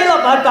குற்ற செயலை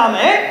பார்க்காம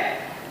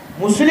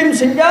முஸ்லிம்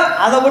செஞ்சா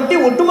அதை ஒட்டி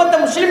ஒட்டுமொத்த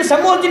முஸ்லிம்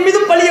சமூகத்தின் மீது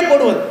பழிய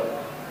போடுவது,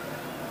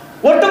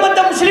 ஒட்டுமொத்த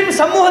முஸ்லிம்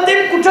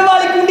சமூகத்தையும்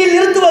குற்றவாளி கூண்டில்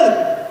நிறுத்துவது.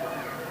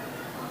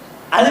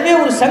 அதுவே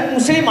ஒரு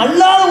முஸ்லிம்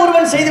அல்லாத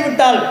ஒருவன்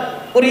செய்துவிட்டால்,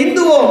 ஒரு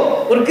இந்துவோ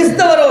ஒரு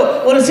கிறிஸ்தவரோ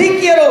ஒரு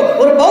சீக்கியரோ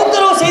ஒரு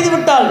பௌத்தரோ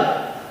செய்துவிட்டால்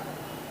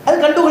அது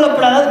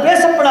கண்டுகொள்ளப்படாது, அது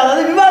பேசப்படாது,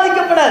 அது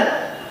விவாதிக்கப்படாது.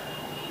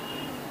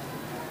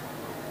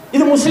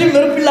 இது முஸ்லிம்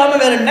வெறுப்பு இல்லாம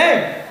வேற என்ன?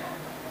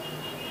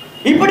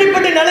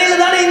 இப்படிப்பட்ட நிலையில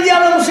தானே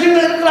இந்தியாவில்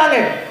முஸ்லிம்கள் இருக்கிறாங்க.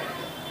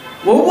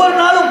 ஒவ்வொரு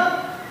நாளும்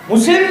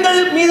முஸ்லிம்கள்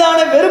மீதான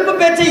வெறுப்பு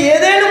பேச்சை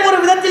ஏதேனும் ஒரு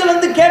விதத்தில்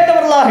வந்து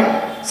கேட்டவர்களாக,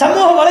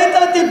 சமூக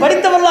வலைத்தளத்தில்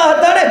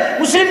படித்தவர்களாகத்தானே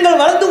முஸ்லிம்கள்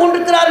வளர்ந்து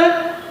கொண்டிருக்கிறார்கள்.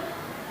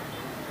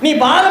 நீ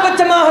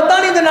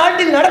பாரபட்சமாகத்தான் இந்த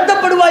நாட்டில்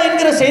நடத்தப்படுவாய்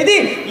என்கிற செய்தி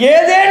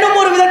ஏதேனும்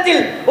ஒரு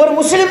விதத்தில் ஒரு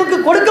முஸ்லிமுக்கு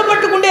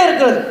கொடுக்கப்பட்டு கொண்டே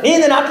இருக்கிறது. நீ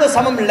இந்த நாட்டில்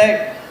சமம் இல்லை,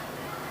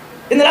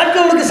 இந்த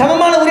நாட்டில் உனக்கு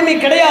சமமான உரிமை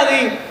கிடையாது,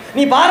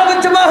 நீ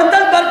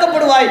பாரபட்சமாகத்தான்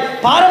பார்க்கப்படுவாய்,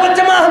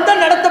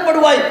 பாரபட்சமாகத்தான்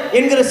நடத்தப்படுவாய்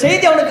என்கிற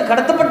செய்தி அவனுக்கு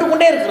கடத்தப்பட்டு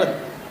கொண்டே இருக்கிறது.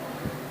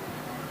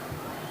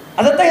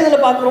 அதைத்தான்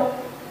இதில் பார்க்குறோம்.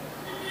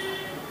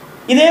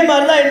 இதே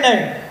மாதிரிதான் என்ன,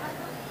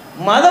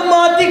 மதம்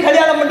மாற்றி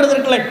கல்யாணம் பண்றது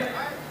இருக்குல்ல.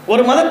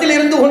 ஒரு மதத்தில்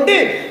இருந்து கொண்டு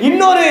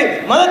இன்னொரு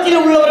மதத்தில்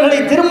உள்ளவர்களை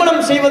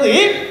திருமணம் செய்வது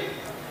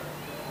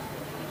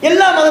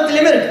எல்லா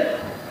மதத்திலுமே இருக்கு.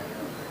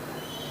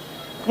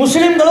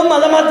 முஸ்லிம்களும்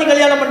மதம் மாற்றி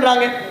கல்யாணம்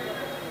பண்றாங்க,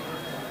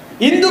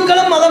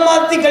 இந்துக்களும் மதம்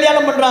மாற்றி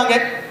கல்யாணம் பண்றாங்க,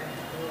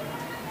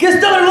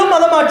 கிறிஸ்தவர்களும்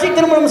மதம் மாற்றி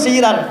திருமணம்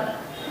செய்கிறார்கள்.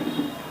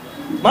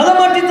 மதம்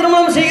மாற்றி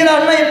திருமணம்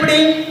செய்கிறார்னா எப்படி?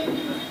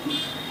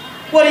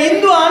 ஒரு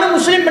இந்து ஆண்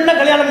முஸ்லீம் பெண்ணை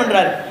கல்யாணம்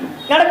பண்றாரு,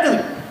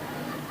 நடக்குது.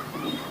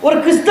 ஒரு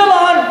கிறிஸ்தவ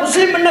ஆண்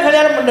முஸ்லீம் பெண்ணை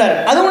கல்யாணம் பண்றாரு,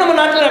 அதுவும் நம்ம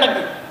நாட்டில்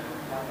நடக்குது.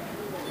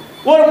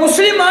 ஒரு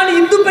முஸ்லீம் ஆண்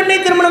இந்து பெண்ணை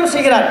திருமணம்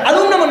செய்கிறார்,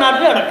 அதுவும் நம்ம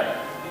நாட்டில் நடக்குது.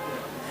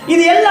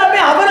 இது எல்லாமே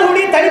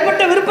அவர்களுடைய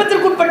தனிப்பட்ட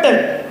விருப்பத்திற்கு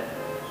உட்பட்டது.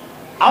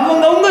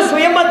 அவங்கவுங்க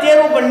சுயமா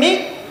தேர்வு பண்ணி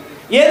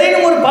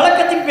ஏதேனும் ஒரு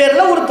பழக்கத்தின்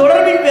பேரில், ஒரு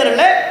தொடர்பின்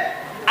பேரில்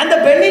அந்த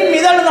பெண்ணின்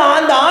மீது அல்லது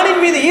அந்த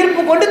ஆணின் மீது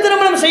ஈர்ப்பு கொண்டு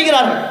திருமணம்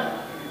செய்கிறார்கள்.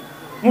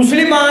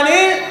 முஸ்லிம் ஆணு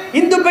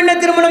இந்து பெண்ணை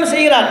திருமணம்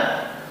செய்கிறார்,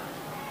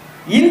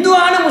 இந்து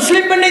ஆணு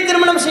முஸ்லிம் பெண்ணை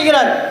திருமணம்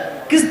செய்கிறார்,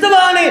 கிறிஸ்தவ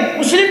ஆணு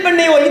முஸ்லிம்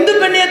பெண்ணையோ இந்து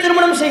பெண்ணையோ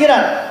திருமணம்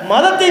செய்கிறார்.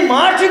 மதத்தை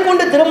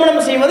மாற்றிக்கொண்டு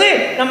திருமணம் செய்வது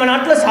நம்ம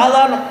நாட்டில்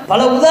சாதாரணம்.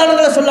 பல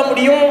உதாரணங்களை சொல்ல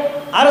முடியும்,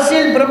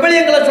 அரசியல்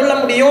பிரபல்யங்களை சொல்ல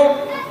முடியும்,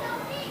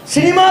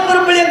 சினிமா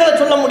பிரபல்யங்களை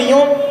சொல்ல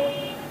முடியும்.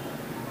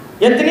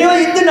 எத்தனையோ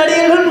இந்து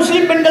நடிகர்கள்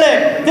முஸ்லிம் பெண்களை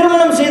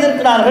திருமணம்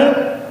செய்திருக்கிறார்கள்,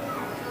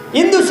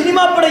 இந்து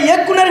சினிமா பட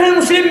இயக்குநர்கள்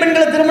முஸ்லிம்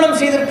பெண்களை திருமணம்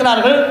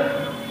செய்திருக்கிறார்கள்,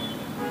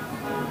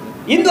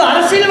 இந்து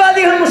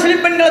அரசியல்வாதிகள்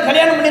முஸ்லிம் பெண்களை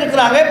கல்யாணம்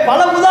பண்ணியிருக்கிறாங்க. பல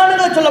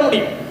உதாரணங்களை சொல்ல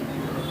முடியும்.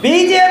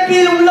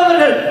 பிஜேபியில்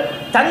உள்ளவர்கள்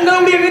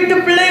தங்களுடைய வீட்டு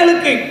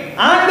பிள்ளைகளுக்கு,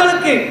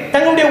 ஆண்களுக்கு,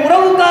 தங்களுடைய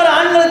உறவுக்கார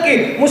ஆண்களுக்கு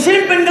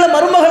முஸ்லிம் பெண்களை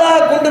மருமக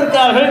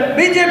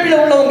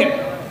பிஜேபியில் உள்ளவங்க.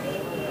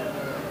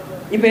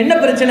 இப்ப என்ன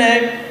பிரச்சனை?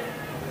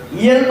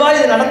 இயல்பா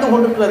இது நடந்து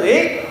கொண்டிருக்கிறது.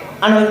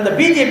 ஆனால் இந்த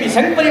பிஜேபி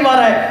சங்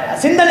பரிவார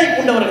சிந்தனை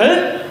கொண்டவர்கள்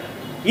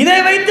இதை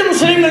வைத்து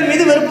முஸ்லிம்கள்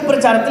மீது வெறுப்பு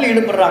பிரச்சாரத்தில்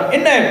ஈடுபடுறாங்க.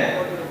 என்ன,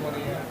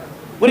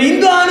 ஒரு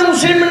இந்து ஆணு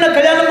முஸ்லிம்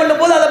கல்யாணம்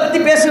பண்ணும் போது அதை பத்தி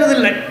பேசுறது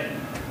இல்லை.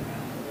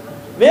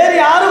 வேறு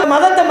யாரும்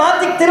மதத்தை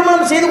மாத்தி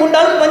திருமணம் செய்து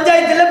கொண்டாலும்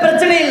பஞ்சாயத்தில்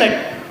பிரச்சனை இல்லை.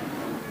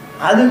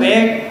 அதுவே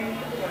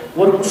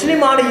ஒரு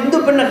முஸ்லிமான இந்து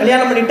பெண்ணை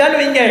கல்யாணம்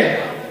பண்ணிட்டான்னு வைங்க,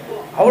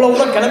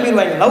 அவ்வளவுதான்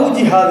கிளம்பிடுவாங்க.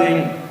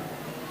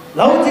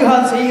 லவ்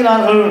ஜிஹாத்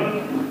செய்கிறார்கள்,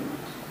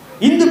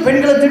 இந்து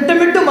பெண்களை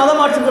திட்டமிட்டு மதம்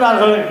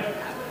மாற்றுகிறார்கள்,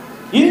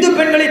 இந்து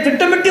பெண்களை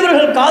திட்டமிட்டு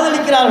இவர்கள்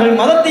காதலிக்கிறார்கள்,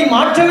 மதத்தை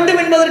மாற்ற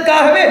வேண்டும்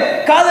என்பதற்காகவே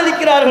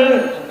காதலிக்கிறார்கள்.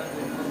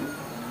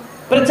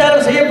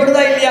 பிரச்சாரம்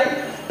செய்யப்படுதா இல்லையா?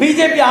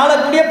 பிஜேபி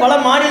ஆளக்கூடிய பல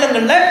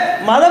மாநிலங்கள்ல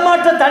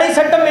மதமாற்ற தடை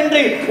சட்டம்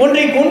என்று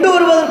ஒன்றை கொண்டு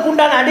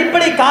வருவதற்குண்டான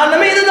அடிப்படை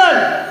காரணமே இதுதான்.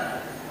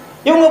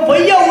 இவங்க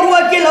பொய்யா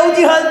உருவாக்கிய லவ்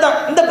ஜிஹாத் தான்,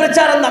 இந்த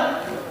பிரச்சாரம் தான்.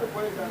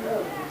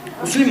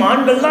 முஸ்லிம்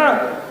ஆண்கள்லாம்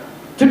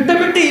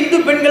திட்டமிட்டு இந்து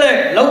பெண்களை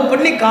லவ்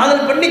பண்ணி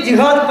காதல் பண்ணி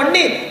ஜிஹாத்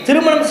பண்ணி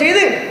திருமணம்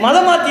செய்து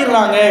மதம்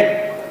மாத்திடுறாங்க.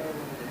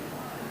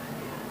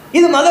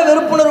 இது மத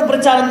வெறுப்புணர்வு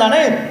பிரச்சாரம்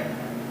தானே?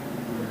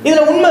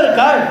 இதுல உண்மை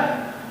இருக்கா?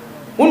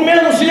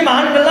 உண்மையில முஸ்லிம்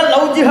ஆண்கள்லாம்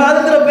லவ்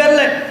ஜிஹாதுங்கிற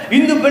பேர்ல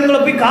இந்து பெண்களை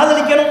போய்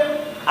காதலிக்கணும்,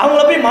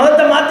 அவங்கள போய்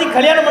மதத்தை மாத்தி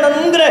கல்யாணம்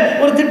பண்ணணுங்கிற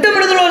ஒரு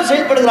திட்டமிடுதலோடு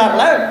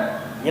செயல்படுகிறார்களா?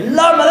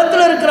 எல்லா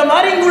மதத்துல இருக்கிற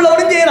மாதிரி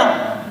இங்குள்ளவனும் செய்யறான்.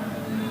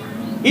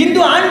 இந்து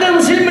ஆண்கள்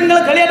முஸ்லிம்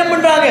பெண்களை கல்யாணம்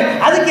பண்றாங்க,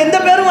 அதுக்கு எந்த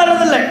பேரும்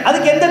வர்றதில்லை,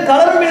 அதுக்கு எந்த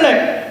கலரும் இல்லை.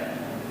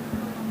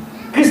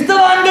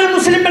 கிறிஸ்தவ ஆண்கள்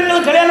முஸ்லிம்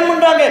பெண்களை கல்யாணம்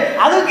பண்றாங்க,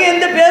 அதுக்கு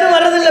எந்த பேரும்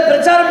வர்றதில்லை,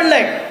 பிரச்சாரம்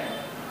இல்லை.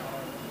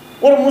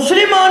 ஒரு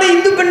முஸ்லிமான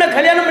இந்து பெண்ணை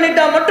கல்யாணம்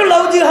பண்ணிட்டா மட்டும்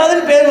லவ்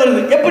ஜிஹாதுன்னு பேர்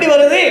வருது. எப்படி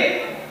வருது?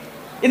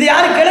 இது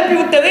யாரு கிளப்பி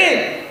விட்டது?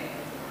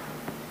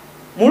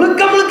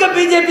 முழுக்க முழுக்க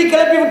பிஜேபி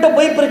கிளப்பி விட்ட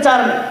பொய்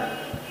பிரச்சாரம்.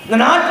 இந்த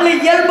நாட்டில்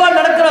இயல்பா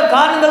நடக்கிற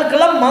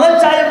காரணங்களுக்கெல்லாம்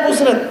மதச்சாயம்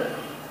பூசுறது.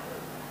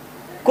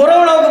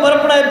 கொரோனாவுக்கு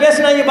பரப்பட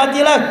பேசினாங்க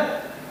பாத்தீங்களா?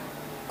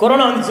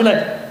 கொரோனா வந்துச்சுல,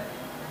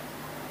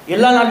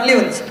 எல்லா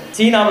நாட்டிலையும் வந்துச்சு.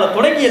 சீனாவில்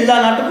தொடங்கி எல்லா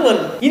நாட்டுக்கும்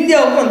வருது,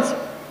 இந்தியாவுக்கும் வந்துச்சு.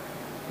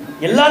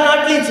 எல்லா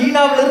நாட்டிலையும்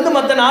சீனாவிலிருந்து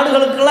மற்ற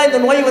நாடுகளுக்கெல்லாம்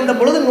இந்த நோய் வந்த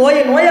பொழுது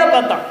நோயா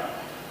பார்த்தான்.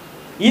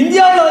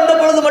 இந்தியாவில் வந்த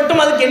பொழுது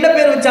மட்டும் அதுக்கு என்ன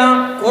பேர் வச்சான்?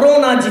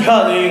 கொரோனா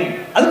ஜிஹாது.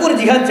 அதுக்கு ஒரு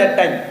ஜிஹாத்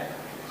சட்டம்.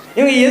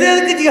 இவங்க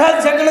எதுக்கு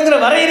ஜிஹாத் சேர்க்கணுங்கிற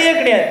வரையறையே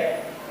கிடையாது.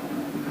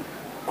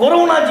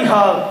 கொரோனா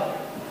ஜிஹாத்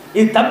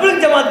இது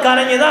தப்லீக்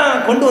ஜமாத்காரங்க தான்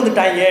கொண்டு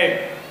வந்துட்டாங்க.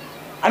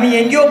 அவங்க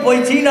எங்கேயோ போய்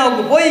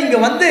சீனாவுக்கு போய் இங்க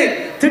வந்து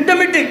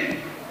திட்டமிட்டு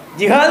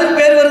ஜிஹாதுக்கு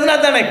பேர் வருதுன்னா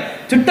தானே,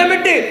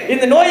 திட்டமிட்டு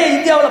இந்த நோயை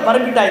இந்தியாவில்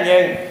பரப்பிட்டாங்க.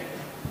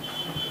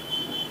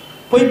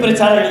 பொய்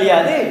பிரச்சாரம் இல்லையா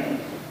அது?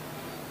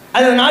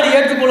 அது நாடு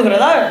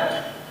ஏற்றுக்கொள்கிறதா?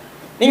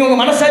 நீங்க உங்க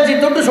மனசாட்சியை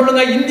தொட்டு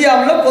சொல்லுங்க,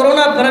 இந்தியாவில்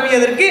கொரோனா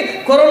பரவியதற்கு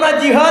கொரோனா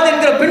ஜிஹாத்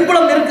என்கிற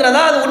பின்புலம்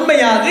இருக்கிறதா? அது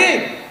உண்மையாது?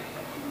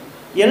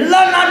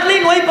 எல்லா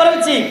நாட்டிலையும் நோய்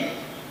பரவிச்சு,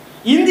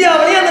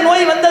 இந்தியாவிலேயே அந்த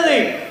நோய் வந்தது.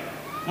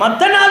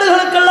 மற்ற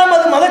நாடுகளுக்கெல்லாம்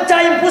அது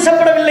மதச்சாயம்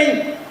பூசப்படவில்லை,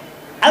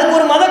 அதுக்கு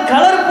ஒரு மத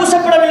கலர்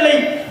பூசப்படவில்லை.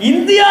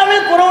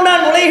 இந்தியாவில் கொரோனா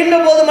நுழைகின்ற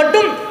போது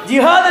மட்டும்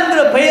ஜிஹாத்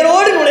என்கிற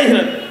பெயரோடு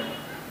நுழைகிறது.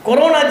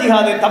 கொரோனா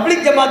ஜிஹாது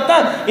தப்லீக் ஜமாத்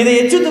தான் இதை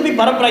எச்சு துப்பி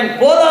பரப்புறாங்க.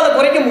 போதாத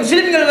குறைக்க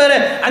முஸ்லிம்கள் வேற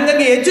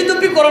அங்கங்க எச்சு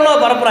துப்பி கொரோனா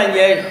பரப்புறாங்க.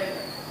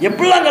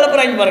 எப்படிலாம்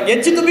கலப்புறாங்க பாருங்க,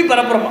 எச்சு துப்பி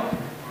பரப்புறமா.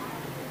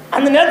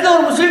 அந்த நேரத்தில்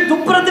ஒரு முஸ்லீம்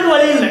துப்புறதுக்கு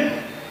வழி இல்லை,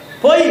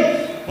 போய்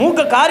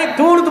மூக்க காரி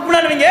தூடு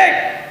துப்புனானுவீங்க,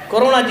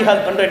 கொரோனா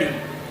ஜிஹாத் பண்றடி,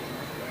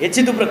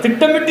 எச்சு துப்புற,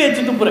 திட்டமிட்டு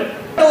எச்சு துப்புற.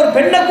 ஒரு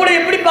பெண்ணை கூட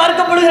எப்படி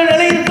பார்க்கப்படுகிற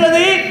நிலை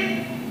இருக்கிறது?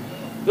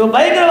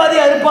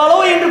 பயங்கரவாதியா இருப்பாளோ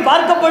என்று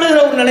பார்க்கப்படுகிற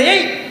ஒரு நிலையை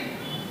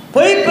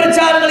பொய்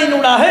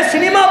பிரச்சாரங்களினூடாக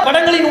சினிமா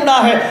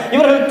படங்களினூடாக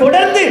இவர்கள்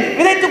தொடர்ந்து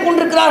விதைத்துக்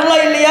கொண்டிருக்கிறார்களா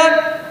இல்லையா?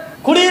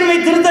 குடியுரிமை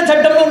திருத்த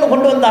சட்டம் ஒன்று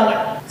கொண்டு வந்தாங்க,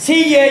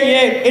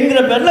 CAA என்கிற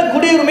பேர்ல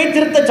குடியுரிமை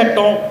திருத்த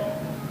சட்டம்.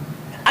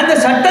 அந்த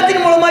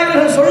சட்டத்தின் மூலமாக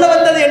இவர்கள் சொல்ல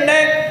வந்தது என்ன?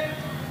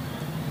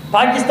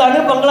 பாகிஸ்தான்,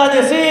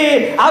 பங்களாதேஷ்,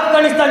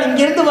 ஆப்கானிஸ்தான்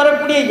இங்கிருந்து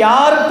வரக்கூடிய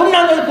யாருக்கும்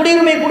நாங்கள்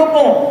குடியுரிமை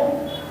கொடுப்போம்,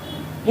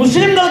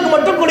 முஸ்லிம்களுக்கு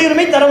மட்டும்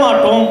குடியுரிமை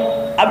தரமாட்டோம்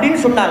அப்படின்னு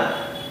சொன்னாங்க.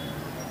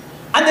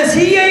 அந்த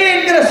CAA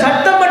என்கிற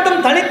சட்டம்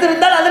மட்டும்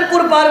தனித்திருந்தால் அதற்கு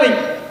ஒரு பார்வை.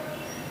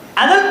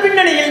 அதன்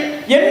பின்னணியில்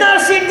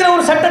NRC என்கிற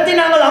ஒரு சட்டத்தை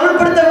நாங்கள்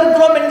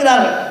அமல்படுத்தவிருக்கிறோம்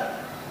என்கிறார்கள்.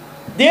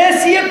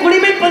 தேசிய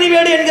குடிமை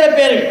பதிவேடு என்கிற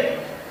பெயரில்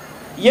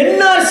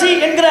NRC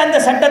என்கிற அந்த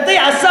சட்டத்தை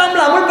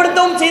அஸ்ஸாமில்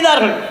அமல்படுத்தவும்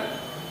செய்தார்கள்.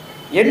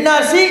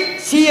 NRC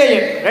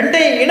CAA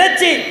ரெண்டையும்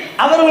இணைச்சி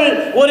அவர்கள்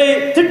ஒரு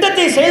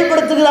திட்டத்தை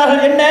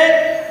செயல்படுத்துகிறார்கள். என்ன?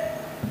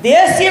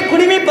 தேசிய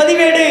குடிமை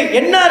பதிவேடு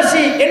NRC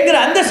என்கிற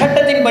அந்த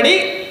சட்டத்தின்படி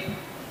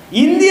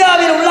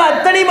இந்தியாவில் உள்ள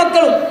அத்தனை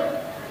மக்களும்,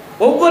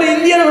 ஒவ்வொரு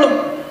இந்தியர்களும்,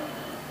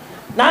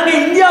 நாங்கள்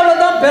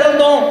இந்தியாவில் தான்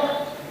பிறந்தோம்,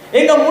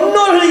 எங்க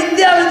முன்னோர்கள்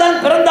இந்தியாவில் தான்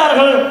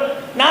பிறந்தார்கள்,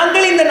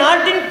 நாங்கள் இந்த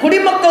நாட்டின்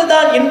குடிமக்கள்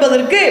தான்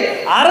என்பதற்கு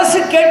அரசு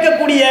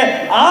கேட்கக்கூடிய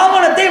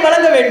ஆவணத்தை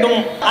வழங்க வேண்டும்.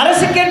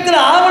 அரசு கேட்கிற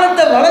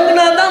ஆவணத்தை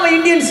வழங்கினால்தான் அவன்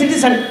இந்தியன்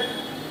சிட்டிசன்.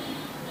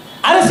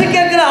 அரசு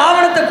கேட்கிற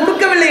ஆவணத்தை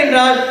கொடுக்கவில்லை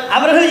என்றால்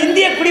அவர்கள்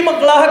இந்திய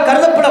குடிமக்களாக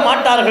கருதப்பட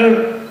மாட்டார்கள்,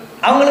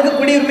 அவங்களுக்கு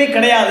குடியுரிமை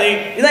கிடையாது.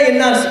 இதுதான்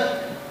NRC.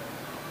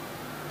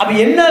 அப்ப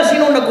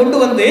NRCன்னு ஒண்ணு கொண்டு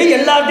வந்து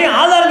எல்லாத்தையும்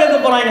ஆதாரம் கேட்க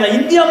போறாங்களா?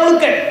 இந்தியா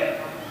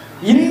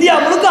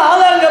முழுக்க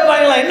ஆதாரம்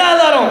கேட்பாங்களா? என்ன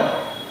ஆதாரம்?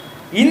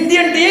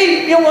 இந்தியன்ட்டையே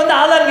இவங்க வந்து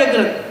ஆதாரம்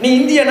கேட்கறது. நீ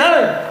இந்தியனா?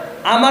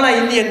 ஆமா நான்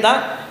இந்தியன்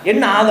தான்.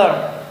 என்ன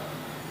ஆதாரம்?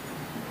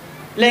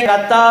 இல்லை எங்க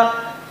அத்தா,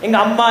 எங்க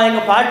அம்மா,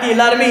 எங்க பாட்டி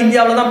எல்லாருமே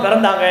இந்தியாவில் தான்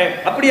பிறந்தாங்க.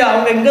 அப்படியா?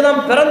 அவங்க இங்க தான்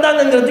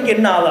பிறந்தாங்கிறதுக்கு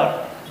என்ன ஆதாரம்?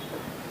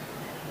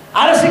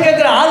 அரசு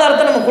கேட்கிற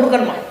ஆதாரத்தை நம்ம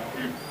கொடுக்கணுமா?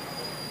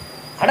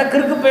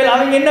 அடக்கிற்கு போய்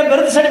அவங்க என்ன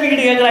பெர்த்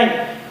சர்டிபிகேட் கேட்குறாங்க.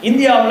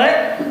 இந்தியாவில்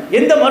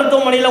எந்த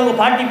மருத்துவமனையில் உங்க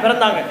பாட்டி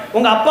பிறந்தாங்க,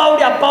 உங்க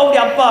அப்பாவுடைய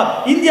அப்பாவுடைய அப்பா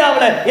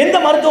இந்தியாவில் எந்த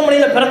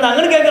மருத்துவமனையில்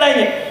பிறந்தாங்கன்னு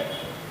கேட்குறாங்க.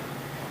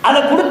 அதை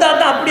கொடுத்தா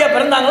தான் அப்படியா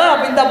பிறந்தாங்களா?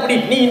 அப்படின்னு அப்படி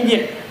நீ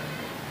இந்தியன்.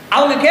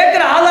 அவங்க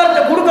கேட்கிற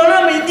ஆதாரத்தை கொடுக்கணும்.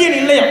 நம்ம இந்தியன்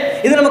இல்லையா?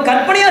 இது நம்ம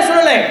கற்பனையா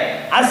சொல்லலை.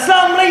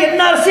 அஸ்ஸாம்ல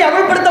NRC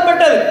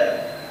அமல்படுத்தப்பட்டது.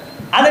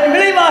 அதன்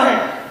விளைவாக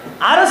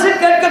அரசு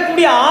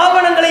கேட்கக்கூடிய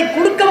ஆவணங்களை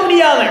கொடுக்க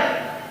முடியாது.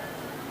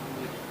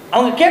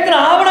 அவங்க கேட்கிற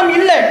ஆவணம்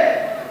இல்லை.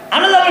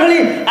 ஆனால்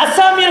அவர்கள்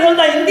அஸ்ஸாமியர்கள்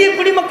தான், இந்திய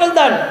குடிமக்கள்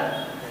தான்.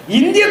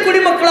 இந்திய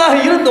குடிமக்களாக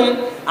இருந்தும்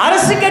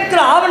அரசு கேட்கிற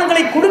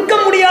ஆவணங்களை கொடுக்க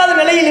முடியாத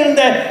நிலையில்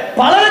இருந்த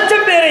பல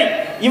லட்சம் பேரை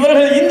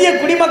இவர்கள் இந்திய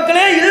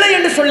குடிமக்களே இல்லை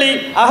என்று சொல்லி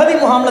அகதி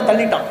முகாமில்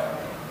தள்ளிட்டான்.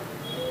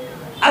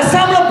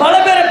 அஸ்ஸாம்ல பல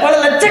பேரை, பல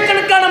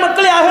லட்சக்கணக்கான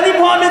மக்களை அகதி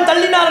முகாமில்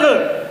தள்ளினார்கள்.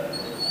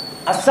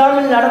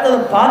 அஸ்ஸாமில் நடந்ததை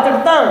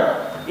பார்த்துட்டு தான்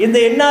இந்த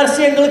NRC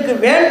எங்களுக்கு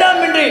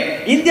வேண்டாம் என்று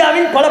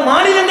இந்தியாவின் பல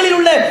மாநிலங்களில்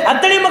உள்ள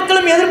அத்தனை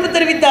மக்களும் எதிர்ப்பு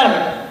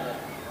தெரிவித்தார்கள்.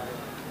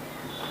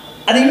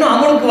 அது இன்னும்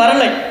அமலுக்கு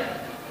வரலை,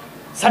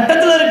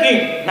 சட்டத்தில் இருக்கு,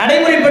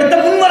 நடைமுறைப்படுத்த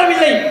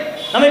முன்வரவில்லை.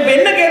 நம்ம இப்ப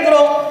என்ன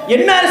கேட்கிறோம்?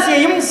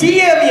 NRCயையும்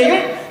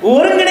CAவையும்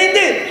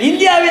ஒருங்கிணைந்து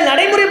இந்தியாவில்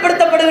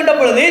நடைமுறைப்படுத்தப்படுகின்ற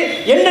பொழுது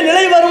என்ன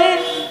நிலை வரும்?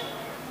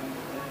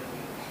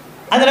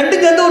 அது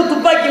ரெண்டுக்கு வந்து ஒரு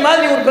துப்பாக்கி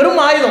மாதிரி ஒரு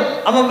பெரும் ஆயுதம்.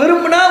 அவன்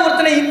விரும்பினா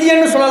ஒருத்தனை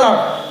இந்தியன்னு சொல்லலாம்,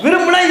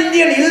 விரும்பினா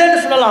இந்தியன்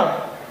இல்லைன்னு சொல்லலாம்.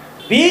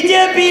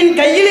 பிஜேபியின்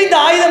கையில் இந்த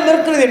ஆயுதம்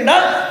இருக்கிறது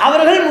என்றால்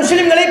அவர்கள்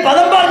முஸ்லிம்களை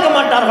பதம் பார்க்க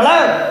மாட்டார்களா?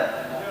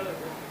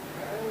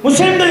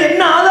 முஸ்லிம்கள்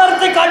என்ன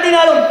ஆதாரத்தை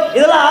காட்டினாலும்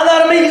இதெல்லாம்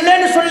ஆதாரமே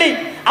இல்லைன்னு சொல்லி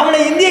அவனை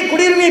இந்திய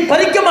குடியுரிமையை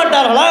பறிக்க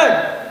மாட்டார்களா?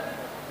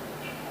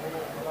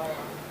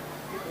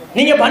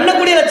 நீங்க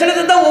பண்ணக்கூடிய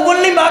லட்சணத்தை தான்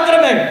ஒவ்வொன்றையும்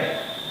பார்க்கிறோமே.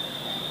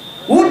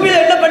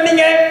 ஊபியில் என்ன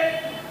பண்ணீங்க?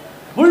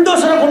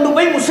 புல்டோசரை கொண்டு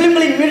போய்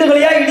முஸ்லிம்களின்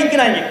வீடுகளையா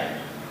இடிக்கிறாங்க.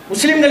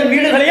 முஸ்லிம்கள்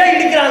வீடுகளையா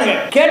இடிக்கிறாங்க.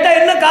 கேட்டா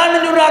என்ன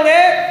காரணம் சொல்றாங்க?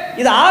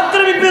 இது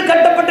ஆக்கிரமிப்பில்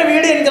கட்டப்பட்ட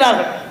வீடு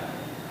என்கிறார்கள்.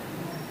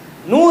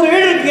 100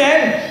 வீடு இருக்குங்க.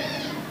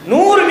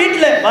 100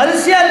 வீட்டில்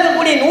வரிசையா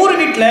இருக்கக்கூடிய 100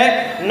 வீட்டில்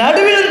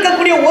நடுவில்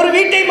இருக்கக்கூடிய ஒரு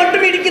வீட்டை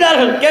மட்டும்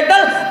இடிக்கிறார்கள்.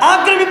 கேட்டால்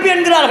ஆக்கிரமிப்பு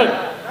என்கிறார்கள்.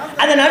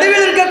 அந்த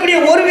நடுவில் இருக்கக்கூடிய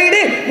ஒரு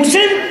வீடு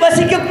முஸ்லிம்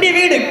வசிக்கக்கூடிய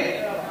வீடு.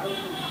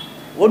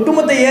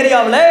 ஒட்டுமொத்த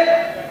ஏரியாவில்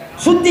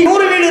சுத்தி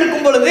 100 வீடு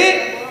இருக்கும் பொழுது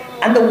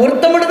அந்த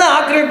ஒருத்த மட்டும் தான்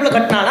ஆக்கிரமிப்புல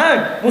கட்டினானா?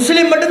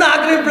 முஸ்லிம் மட்டும் தான்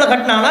ஆக்கிரமிப்புல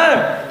கட்டினானா?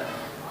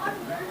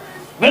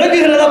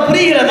 விளங்குகிறதா?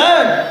 புரிகிறதா?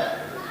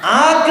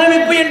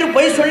 ஆக்கிரமிப்பு என்று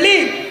போய் சொல்லி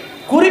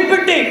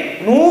குறிப்பிட்டு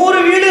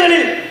 100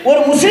 வீடுகளில் ஒரு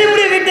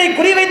முஸ்லிமுடைய வீட்டை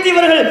குறிவைத்து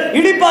இவர்கள்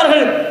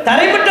இடிப்பார்கள்,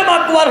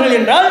 தரைமட்டமாக்குவார்கள்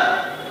என்றால்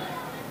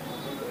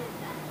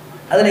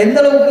அதில் எந்த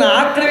அளவுக்கு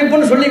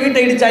ஆக்கிரமிப்புன்னு சொல்லி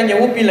வீட்டை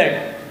இடிச்சாங்க. ஊபியில்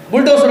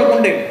புல்டோசரை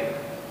கொண்டு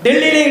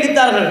டெல்லியிலே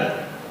இடித்தார்கள்.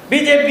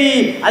 பிஜேபி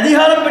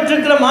அதிகாரம்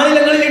பெற்றிருக்கிற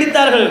மாநிலங்களில்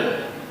இடித்தார்கள்.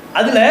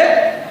 அதுல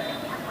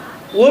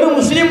ஒரு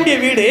முஸ்லிமுடைய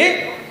வீடு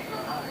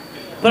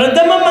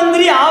பிரதம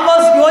மந்திரி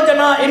ஆவாஸ்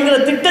யோஜனா என்கிற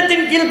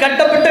திட்டத்தின் கீழ்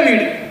கட்டப்பட்ட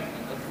வீடு.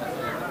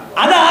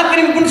 அதை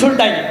ஆக்கிரமிப்புன்னு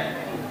சொல்லிட்டாங்க.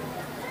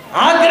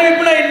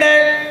 ஆக்கிரமிப்புனா என்ன?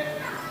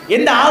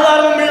 எந்த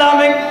ஆதாரமும்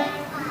இல்லாமல்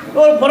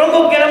ஒரு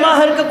புறம்போக்கு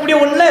இடமாக இருக்கக்கூடிய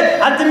ஒண்ணுல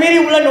அத்துமீறி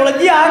உள்ள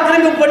நுழைஞ்சி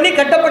ஆக்கிரமிப்பு பண்ணி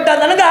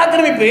கட்டப்பட்டாதானுங்க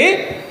ஆக்கிரமிப்பு.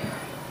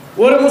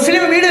 ஒரு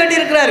முஸ்லீம் வீடு கட்டி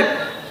இருக்கிறாரு.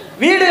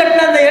 வீடு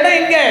கட்டின அந்த இடம்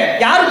எங்க?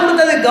 யார்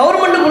கொடுத்தது?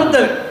 கவர்மெண்ட்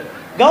கொடுத்தது.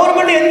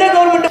 கவர்மெண்ட் எந்த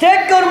கவர்மெண்ட்?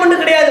 ஸ்டேட்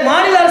கவர்மெண்ட் கிடையாது,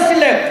 மாநில அரசு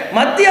இல்ல,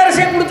 மத்திய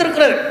அரசே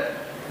கொடுத்திருக்கிறார்.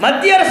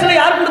 மத்திய அரசுல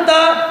யார் கொடுத்தா?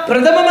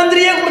 பிரதம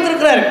மந்திரியே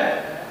கொடுத்திருக்கிறார்,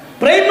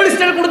 பிரைம்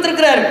மினிஸ்டர்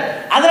கொடுத்திருக்கிறார்.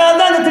 அதனால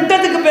தான் அந்த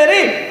திட்டத்துக்கு பேரு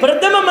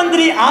பிரதம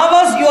மந்திரி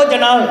ஆவாஸ்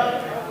யோஜனா.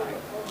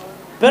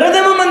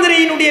 பிரதம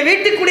மந்திரியினுடைய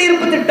வீட்டு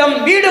குடியிருப்பு திட்டம்,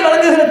 வீடு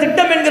வழங்குகிற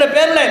திட்டம் என்கிற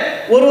பேர்ல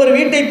ஒரு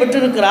வீட்டை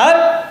பெற்றிருக்கிறார்.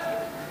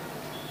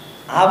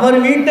 அவர்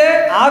வீட்டை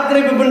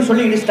ஆக்கிரமிப்புன்னு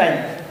சொல்லி இடிச்சிட்டாங்க.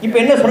 இப்ப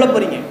என்ன சொல்ல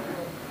போறீங்க?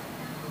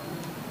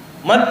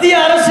 மத்திய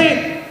அரசு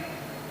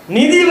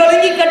நிதி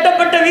வழங்கி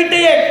கட்டப்பட்ட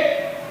வீட்டையே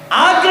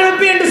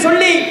ஆக்கிரமிப்பு என்று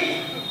சொல்லி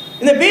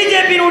இந்த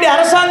பிஜேபியினுடைய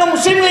அரசாங்கம்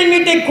முஸ்லிம்களின்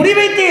வீட்டை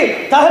குறிவைத்து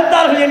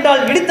தகர்த்தார்கள்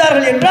என்றால்,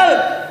 இடித்தார்கள் என்றால்,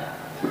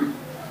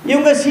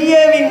 இவங்க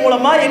சிஏவின்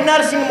மூலமா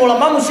NRC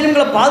மூலமா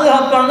முஸ்லிம்களை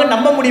பாதுகாப்பாங்க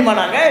நம்ப முடியுமா?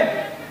 நாங்க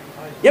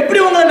எப்படி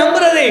உங்களை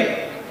நம்புறது?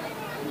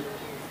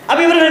 அப்ப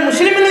இவர்கள்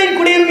முஸ்லிம்களின்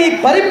குடியுரிமையை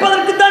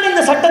பறிப்பதற்கு தான்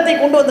இந்த சட்டத்தை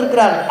கொண்டு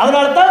வந்திருக்கிறார்கள்.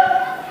 அதனால தான்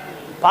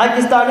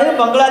பாகிஸ்தான்,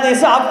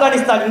 பங்களாதேஷ்,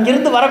 ஆப்கானிஸ்தான்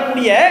இங்கிருந்து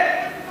வரக்கூடிய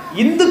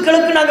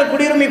இந்துக்களுக்கு நாங்கள்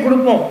குடியுரிமை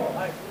கொடுப்போம்,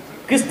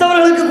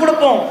 கிறிஸ்தவர்களுக்கு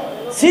கொடுப்போம்,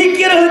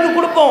 சீக்கியர்களுக்கு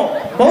கொடுப்போம்,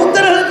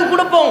 பௌத்தர்களுக்கு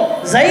கொடுப்போம்,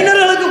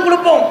 ஜைனர்களுக்கு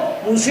கொடுப்போம்,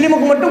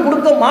 முஸ்லிமுக்கு மட்டும்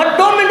கொடுக்க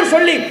மாட்டோம் என்று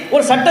சொல்லி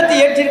ஒரு சட்டத்தை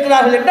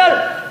ஏற்றிருக்கிறார்கள் என்றால்,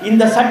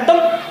 இந்த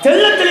சட்டம்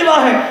தெள்ள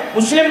தெளிவாக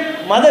முஸ்லிம்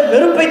மத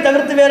வெறுப்பை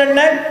தவிர்த்து வேற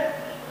என்ன?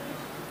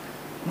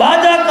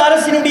 பாஜக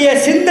அரசினுடைய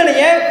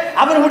சிந்தனையை,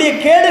 அவர்களுடைய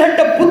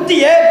கேடுகட்ட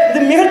புத்தியை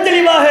இது மிக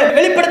தெளிவாக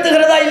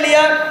வெளிப்படுத்துகிறதா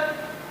இல்லையா?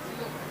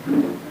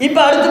 இப்ப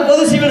அடுத்து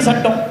பொது சிவில்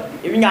சட்டம்.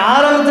 இவங்க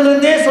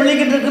ஆரம்பத்திலிருந்தே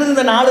சொல்லிக்கிட்டு இருக்கிறது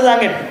இந்த நாடு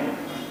தாங்க.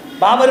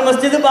 பாபர்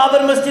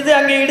மஸ்ஜிது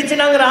அங்கே இடிச்சு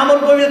நாங்கள்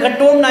ராமர் கோவில்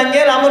கட்டுவோம்.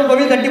 நாங்கள் ராமர்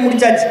கோவில் கட்டி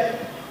முடிச்சாச்சு.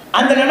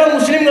 அந்த நிலம்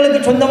முஸ்லிம்களுக்கு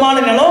சொந்தமான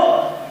நிலம்.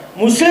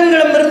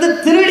 முஸ்லிம்களிடமிருந்து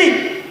திருடி,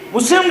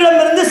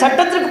 முஸ்லிம்களிடமிருந்து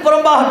சட்டத்திற்கு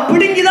புறம்பாக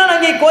பிடுங்கி தான்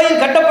அங்கே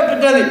கோயில்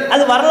கட்டப்பட்டிருக்கிறது.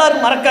 அது வரலாறு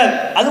மறக்காது.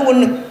 அது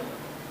ஒன்று.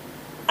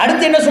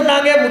 அடுத்து என்ன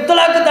சொன்னாங்க?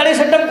 முத்தலாக்கு தடை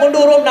சட்டம் கொண்டு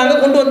வருவோம்.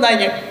 நாங்கள் கொண்டு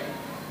வந்தாங்க.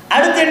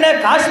 அடுத்து என்ன?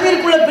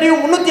 காஷ்மீருக்குள்ள பிரிவு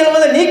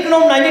 370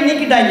 நீக்கணும். நாங்கள்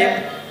நீக்கிட்டாங்க.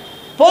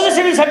 பொது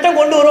சிவில் சட்டம்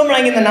கொண்டு வருவோம்.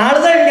 நாங்கள் இந்த நாடு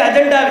தான் இங்கே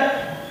அஜெண்டா.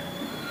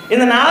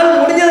 இந்த நாள்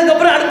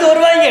முடிஞ்சதுக்கப்புறம் அடுத்து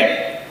வருவாங்க.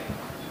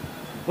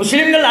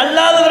 முஸ்லிம்கள்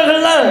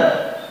அல்லாதவர்கள்லாம்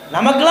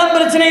நமக்கெல்லாம்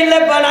பிரச்சனை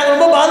இல்லைப்பா, நாங்கள்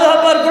ரொம்ப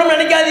பாதுகாப்பாக இருக்கிறோம்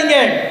நினைக்காதீங்க.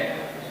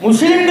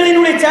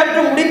 முஸ்லிம்களினுடைய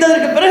சாப்டர்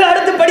முடிந்ததற்கு பிறகு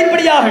அடுத்து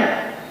படிப்படியாக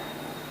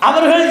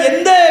அவர்கள்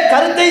எந்த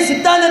கருத்தை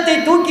சித்தாந்தத்தை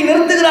தூக்கி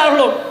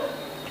நிறுத்துகிறார்களோ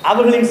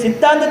அவர்களின்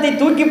சித்தாந்தத்தை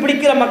தூக்கி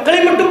பிடிக்கிற மக்களை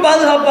மட்டும்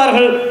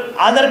பாதுகாப்பார்கள்.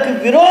 அதற்கு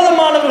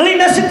விரோதமானவர்களை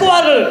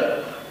நசுக்குவார்கள்.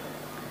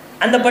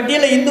 அந்த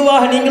பட்டியலில்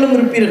இந்துவாக நீங்களும்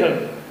இருப்பீர்கள்,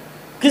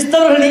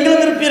 கிறிஸ்தவர்கள்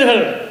நீங்களும்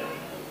இருப்பீர்கள்,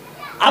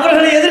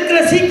 அவர்களை எதிர்க்கிற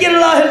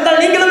சீக்கியர்களாக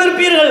இருந்தால் நீங்களும்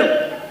இருப்பீர்கள்.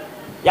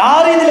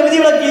 யாரும் இதில்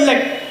விதிவிலக்கு இல்லை.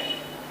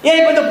 ஏன்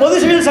இப்போ இந்த பொது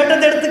சிவில்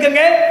சட்டத்தை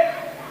எடுத்துக்கங்க.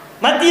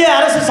 மத்திய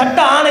அரசு சட்ட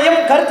ஆணையம்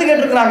கருத்து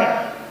கேட்டிருக்கிறாங்க.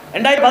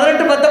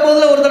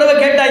 2018-19 ஒரு தடவை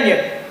கேட்டாங்க.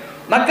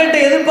 மக்கள்கிட்ட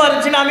எதிர்ப்பா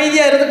இருந்துச்சுன்னு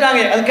அமைதியாக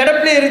இருந்துட்டாங்க. அது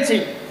கிடப்பிலே இருந்துச்சு.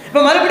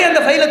 இப்போ மறுபடியும்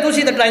அந்த ஃபைலை தூசி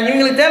தட்டுறாங்க.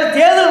 இவங்களுக்கு தேவை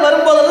தேர்தல்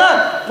வரும்போதெல்லாம்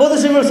பொது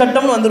சிவில்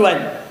சட்டம்னு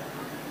வந்துடுவாங்க.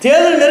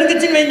 தேர்தல்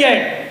நெருங்கிச்சுன்னு வைங்க,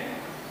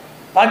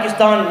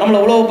 பாகிஸ்தான்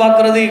நம்மளை உளவு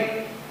பார்க்கறது,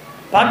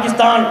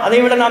 பாகிஸ்தான் அதை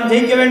விட நாம்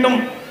ஜெயிக்க வேண்டும்.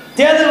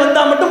 தேர்தல்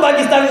வந்தால் மட்டும்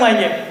பாகிஸ்தான்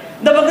வாங்க.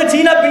 இந்த பக்கம்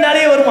சீனா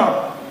பின்னாலேயே வருவான்.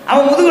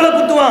 அவன் முதுகுல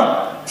குத்துவான்.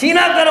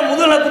 சீனாக்காரன்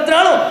முதுகுல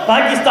குத்துனாலும்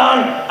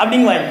பாகிஸ்தான்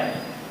அப்படிங்குவாங்க.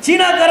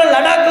 சீனாக்காரன்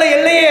லடாக்ல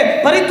எல்லையை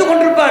பறித்து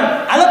கொண்டிருப்பான்.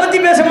 அதை பற்றி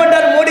பேச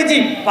மாட்டார் மோடிஜி.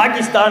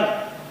 பாகிஸ்தான்.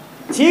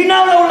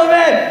 சீனாவில்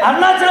உள்ளவன்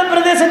அருணாச்சல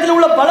பிரதேசத்தில்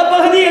உள்ள பல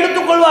பகுதியை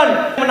எடுத்துக்கொள்வான்.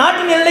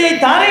 நாட்டின் எல்லையை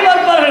தாரை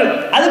பார்ப்பார்கள்.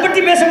 அதை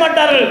பற்றி பேச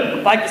மாட்டார்கள்.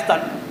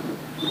 பாகிஸ்தான்.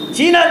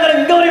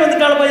 சீனாக்காரன் இங்க வரை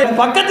வந்துட்டாலும்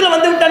பக்கத்தில்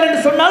வந்து விட்டான்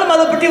என்று சொன்னாலும்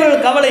அதை பற்றி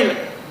இவர்கள் கவலை இல்லை.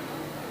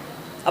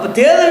 அப்ப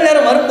தேர்தல்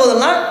நேரம்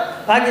வரும்போதெல்லாம்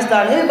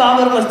பாகிஸ்தானு,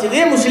 பாபர் மஸ்ஜிது,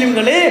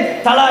 முஸ்லிம்களு,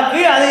 தலாக்கு,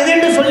 அது இது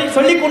என்று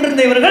சொல்லி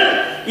கொண்டிருந்த இவர்கள்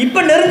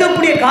இப்ப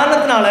நெருங்கக்கூடிய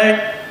காரணத்தினால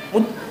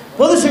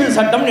பொது சிவில்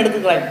சட்டம்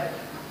எடுத்துக்கிறாங்க.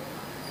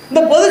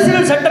 இந்த பொது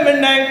சிவில் சட்டம்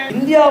என்ன?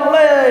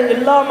 இந்தியாவில்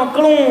எல்லா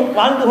மக்களும்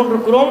வாழ்ந்து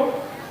கொண்டிருக்கிறோம்.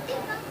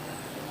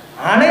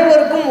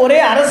 அனைவருக்கும் ஒரே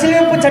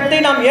அரசியலமைப்பு சட்டத்தை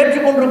நாம்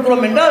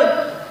ஏற்றுக்கொண்டிருக்கிறோம் என்றால்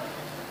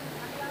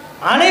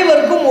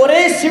அனைவருக்கும்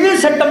ஒரே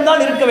சிவில் சட்டம்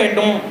தான் இருக்க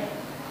வேண்டும்.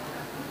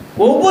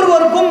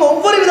 ஒவ்வொருவருக்கும்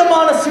ஒவ்வொரு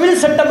விதமான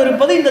சிவில் சட்டம்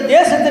இருப்பது இந்த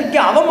தேசத்திற்கு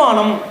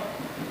அவமானம்.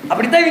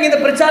 அப்படித்தான் இவங்க இந்த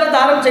பிரச்சாரத்தை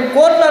ஆரம்பிச்ச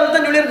கோர்ட்ல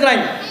தான்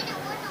சொல்லியிருக்கிறாங்க.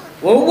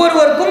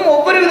 ஒவ்வொருவருக்கும்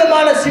ஒவ்வொரு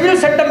விதமான சிவில்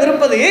சட்டம்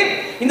இருப்பது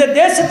இந்த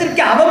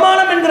தேசத்திற்கு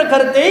அவமானம் என்கிற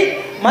கருத்தை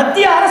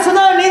மத்திய அரசு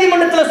தான்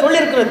நீதிமன்றத்தில்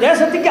சொல்லியிருக்கிறது.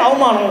 தேசத்துக்கு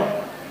அவமானம்.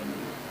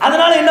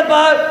 அதனால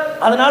என்னப்பா,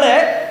 அதனால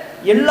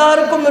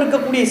எல்லாருக்கும்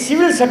இருக்கக்கூடிய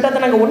சிவில்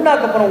சட்டத்தை நாங்கள்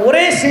ஒன்றாக்க போறோம்.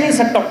 ஒரே சிவில்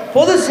சட்டம்,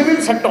 பொது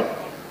சிவில் சட்டம்.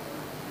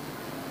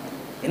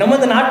 நம்ம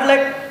இந்த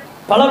நாட்டில்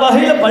பல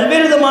வகையில்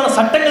பல்வேறு விதமான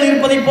சட்டங்கள்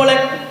இருப்பதை போல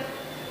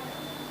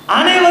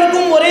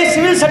அனைவருக்கும் ஒரே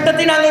சிவில்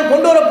சட்டத்தை நாங்கள்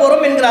கொண்டு வர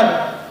போறோம் என்கிறார்கள்.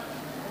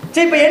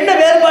 சரி, இப்ப என்ன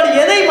வேறுபாடு?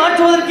 எதை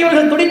மாற்றுவதற்கு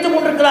இவர்கள் துடித்துக்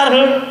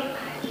கொண்டிருக்கிறார்கள்?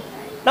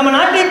 நம்ம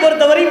நாட்டை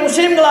பொறுத்தவரை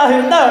முஸ்லிம்களாக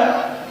இருந்தால்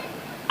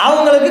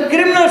அவங்களுக்கு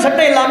கிரிமினல்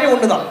சட்டம் எல்லாமே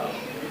ஒண்ணுதான்,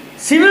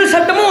 சிவில்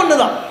சட்டமும்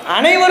ஒண்ணுதான்.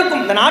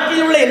 அனைவருக்கும் இந்த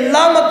நாட்டில் உள்ள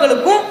எல்லா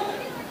மக்களுக்கும்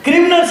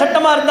கிரிமினல்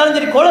சட்டமா இருந்தாலும்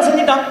சரி, கொலை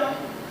செஞ்சிட்டான்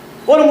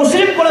ஒரு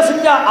முஸ்லிம், கொலை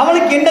செஞ்சா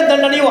அவனுக்கு என்ன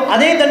தண்டனையோ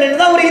அதே தண்டனை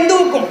தான் ஒரு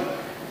இந்துவுக்கும்,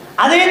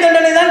 அதே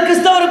தண்டனை தான்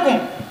கிறிஸ்தவருக்கும்.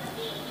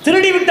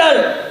 திருடி விட்டால்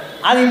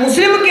அது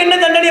முஸ்லிமுக்கு என்ன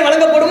தண்டனை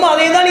வழங்கப்படுமோ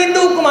அதே தான்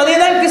இந்துவுக்கும், அதே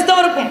தான்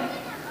கிறிஸ்தவருக்கும்.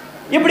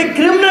 இப்படி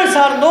கிரிமினல்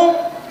சார்ந்தும்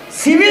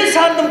சிவில்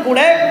சார்ந்தும் கூட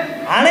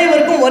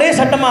அனைவருக்கும் ஒரே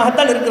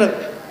சட்டமாகத்தான் இருக்கிறது.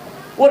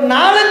 ஒரு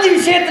 4-5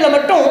 விஷயத்துல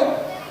மட்டும்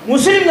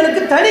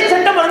முஸ்லிம்களுக்கு தனி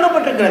சட்டம்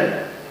வழங்கப்பட்டிருக்கிறது.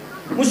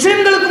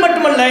 முஸ்லிம்களுக்கு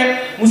மட்டுமல்ல,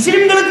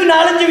 முஸ்லிம்களுக்கு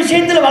 4-5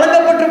 விஷயத்தில்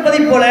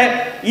வழங்கப்பட்டிருப்பதை போல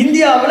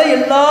இந்தியாவில்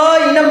எல்லா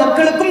இன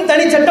மக்களுக்கும்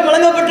தனி சட்டம்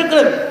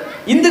வழங்கப்பட்டிருக்கிறது.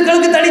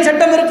 இந்துக்களுக்கு தனி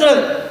சட்டம்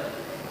இருக்கிறது,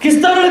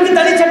 கிறிஸ்தவர்களுக்கு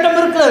தனி சட்டம்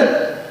இருக்கிறது,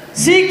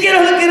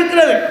 சீக்கியர்களுக்கு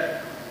இருக்கிறது,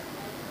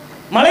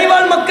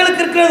 மலைவாழ்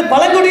மக்களுக்கு இருக்கிறது,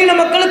 பழங்குடியின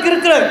மக்களுக்கு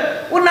இருக்கிறது.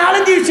 ஒரு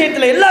 4-5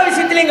 விஷயத்துல, எல்லா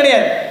விஷயத்திலையும்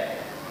கிடையாது.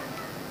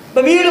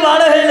 இப்ப வீடு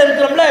வாடகையில்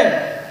இருக்கிறோம்ல,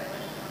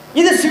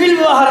 இது சிவில்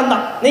விவகாரம்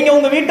தான். நீங்க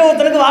உங்க வீட்டை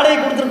ஒருத்தனுக்கு வாடகை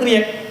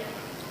கொடுத்துருக்கிறீங்க,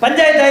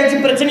 பஞ்சாயத்து ஆயிடுச்சு,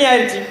 பிரச்சனை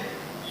ஆயிடுச்சு.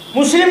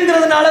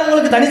 முஸ்லிம்ங்கிறதுனால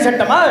உங்களுக்கு தனி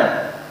சட்டமா,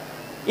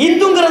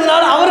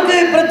 இந்துங்கிறதுனால அவருக்கு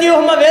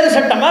பிரத்யேகமா வேறு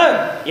சட்டமா?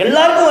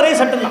 எல்லாருக்கும் ஒரே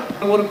சட்டம் தான்.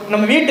 ஒரு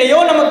நம்ம வீட்டையோ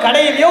நம்ம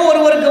கடையையோ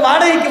ஒருவருக்கு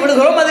வாடகைக்கு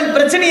விடுகிறோம், அதில்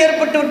பிரச்சனை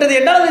ஏற்பட்டு விட்டது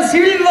என்றால் அது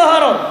சிவில்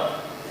விவகாரம்.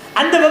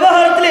 அந்த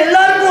விவகாரத்தில்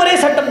எல்லாருக்கும் ஒரே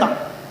சட்டம் தான்.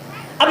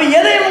 அப்ப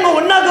எதை இவங்க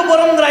ஒன்னாக்க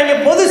போறோம்ங்கிறாங்க,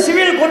 பொது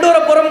சிவில் கொண்டு வர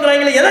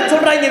போறோம்ங்கிறாங்க. எதை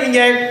சொல்றாங்க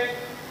இவங்க?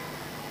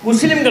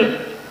 முஸ்லிம்கள்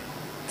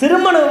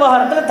திருமண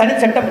விவகாரத்தில் தனி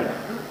சட்டம் இருக்கு.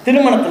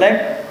 திருமணத்துல,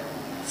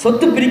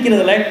 சொத்து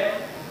பிரிக்கிறதுல,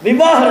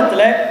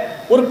 விவாகரத்துல,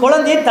 ஒரு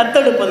குழந்தையை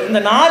தத்தெடுப்பது, இந்த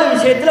 4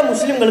 விஷயத்துல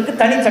முஸ்லிம்களுக்கு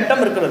தனி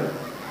சட்டம் இருக்கிறது.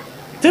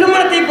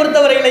 திருமணத்தை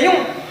பொறுத்தவரையிலையும்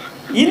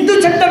இந்து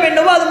சட்டம்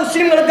என்னவோ அது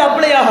முஸ்லிம்களுக்கு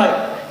அப்ளை ஆகாது,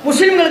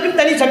 முஸ்லிம்களுக்கு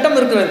தனி சட்டம்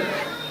இருக்கிறது.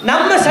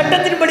 நம்ம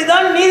சட்டத்தின்படி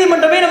தான்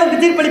நீதிமன்றமே நமக்கு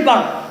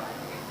தீர்ப்பளிப்பாங்க.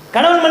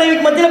 கணவன்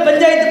மனைவிக்கு மத்தியில்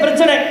பஞ்சாயத்து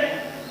பிரச்சனை,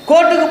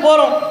 கோர்ட்டுக்கு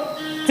போறோம்,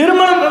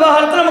 திருமணம்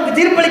விவகாரத்தில் நமக்கு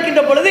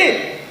தீர்ப்பளிக்கின்ற பொழுது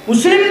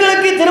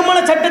முஸ்லிம்களுக்கு திருமண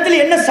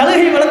சட்டத்தில் என்ன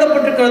சலுகை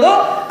வழங்கப்பட்டிருக்கிறதோ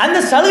அந்த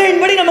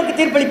சலுகையின்படி நமக்கு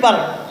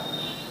தீர்ப்பளிப்பார்கள்.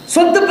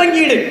 சொத்து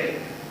பங்கீடு,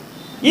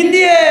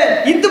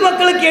 இந்து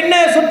மக்களுக்கு என்ன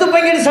சொத்து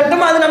பங்கீடு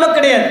சட்டமோ அது நமக்கு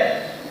கிடையாது.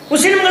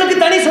 முஸ்லிம்களுக்கு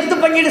தனி சொத்து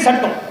பங்கீடு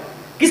சட்டம்,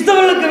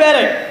 கிறிஸ்தவர்களுக்கு வேற.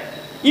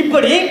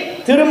 இப்படி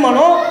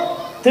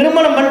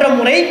திருமணம் பண்ற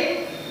முறை,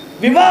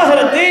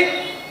 விவாகரத்து,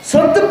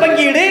 சொத்து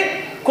பங்கீடு,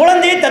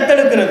 குழந்தையை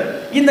தத்தெடுக்கிறது,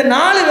 இந்த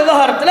 4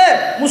 விவகாரத்தில்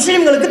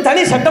முஸ்லிம்களுக்கு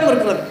தனி சட்டம்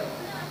இருக்கிறது.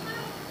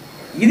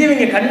 இது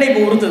இவங்க கண்ணை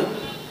உறுத்துது.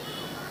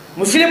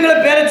 முஸ்லிம்களை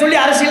பேரை சொல்லி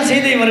அரசியல்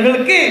செய்த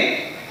இவர்களுக்கு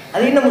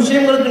அது இன்னும்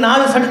முஸ்லிம்களுக்கு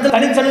 4 சட்டத்தில்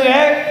தனி சலுகை,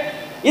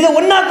 இதை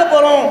ஒன்னாக்க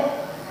போறோம்,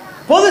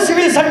 பொது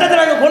சிவில் சட்டத்தை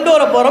நாங்கள் கொண்டு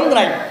வர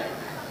போறோம்ங்கிறாங்க.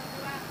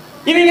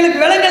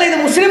 இவங்களுக்கு விலங்கல் இது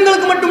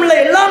முஸ்லிம்களுக்கு மட்டும் இல்லை,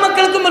 எல்லா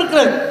மக்களுக்கும்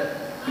இருக்கிறது.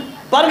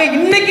 பாருங்க,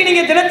 இன்னைக்கு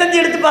நீங்க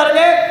தினத்தந்தி எடுத்து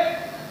பாருங்க,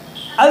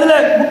 அதுல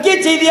முக்கிய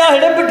செய்தியாக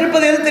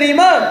இடம்பெற்றிருப்பது எது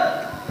தெரியுமா?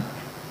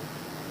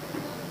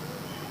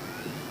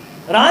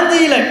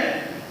 ராஞ்சியில,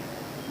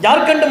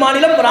 ஜார்க்கண்ட்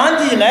மாநிலம்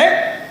ராஞ்சியில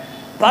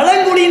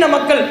பழங்குடியின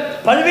மக்கள்,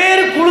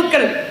 பல்வேறு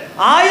குழுக்கள்,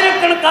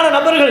 ஆயிரக்கணக்கான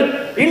நபர்கள்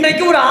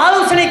இன்றைக்கு ஒரு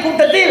ஆலோசனை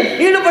கூட்டத்தில்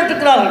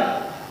ஈடுபட்டிருக்கிறார்கள்.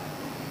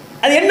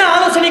 அது என்ன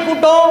ஆலோசனை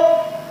கூட்டம்?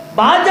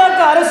 பாஜக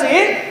அரசு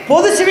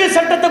பொது சிவில்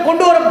சட்டத்தை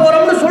கொண்டு வர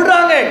போறோம்னு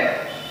சொல்றாங்க.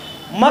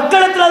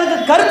 மக்களுக்கு அதுக்கு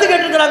கருத்து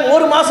கேட்டுக்கிறாங்க.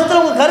 1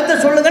 மாசத்துல உங்க கருத்தை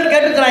சொல்லுங்கன்னு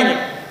கேட்டுக்கிறாங்க.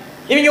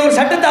 இவங்க ஒரு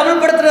சட்டத்தை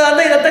அமல்படுத்துறதா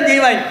இருந்தால் இதைத்தான்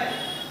செய்வாங்க.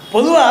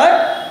 பொதுவாக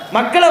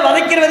மக்களை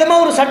வதைக்கிற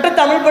விதமாக ஒரு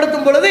சட்டத்தை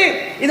அமல்படுத்தும் பொழுது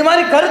இது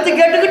மாதிரி கருத்து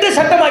கேட்டுக்கிட்டு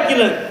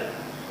சட்டமாக்கிறது.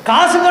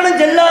 காசு பணம்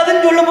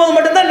செல்லாதுன்னு சொல்லும் போது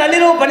மட்டும்தான்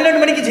நள்ளிரவு 12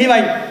 மணிக்கு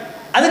செய்வாங்க.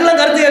 அதுக்கெல்லாம்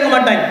கருத்து கேட்க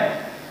மாட்டாங்க.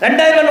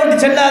 2000 ரூபாய் நோட்டு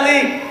செல்லாது,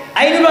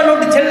 500 ரூபாய்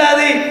நோட்டு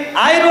செல்லாது,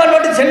 1000 ரூபாய்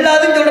நோட்டு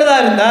செல்லாதுன்னு சொல்றதா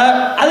இருந்தா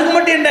அதுக்கு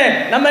மட்டும் என்ன,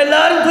 நம்ம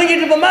எல்லாரும்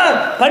தூக்கிட்டு இருப்போமா?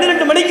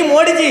 12 மணிக்கு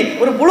மோடிஜி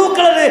ஒரு ப்ளூ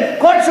கலர்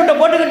கோட் ஷூட்டை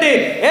போட்டுக்கிட்டு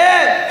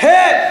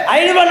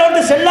 500 ரூபாய்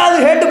நோட்டு செல்லாது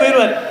கேட்டு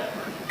போயிடுவார்.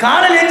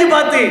 காலையில் எஞ்சி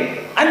பார்த்து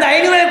அந்த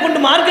 500 ரூபாயை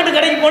கொண்டு மார்க்கெட்டு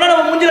கடைக்கு போனால்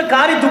நம்ம மூஞ்சில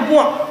காரி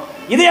துப்புவோம்.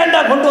 இதை ஏன்டா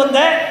கொண்டு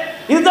வந்தேன்,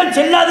 இதுதான்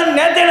செல்லாதுன்னு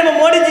நேரத்தை நம்ம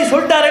மோடிஜி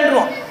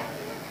சொல்லிட்டாருன்றோம்.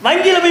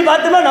 வங்கியில் போய்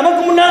பார்த்தோம்னா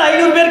நமக்கு முன்னால்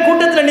 500 பேர்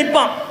கூட்டத்தில்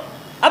நிற்பான்.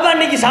 அப்போ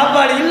அன்னைக்கு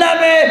சாப்பாடு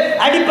இல்லாமல்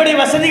அடிப்படை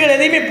வசதிகள்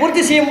எதையுமே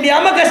பூர்த்தி செய்ய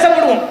முடியாமல்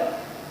கஷ்டப்படுவோம்.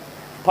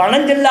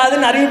 பணம்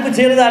செல்லாதுன்னு அறிவிப்பு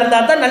செய்கிறதா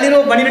இருந்தால் தான்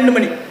நள்ளிரவு 12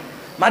 மணி.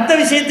 மற்ற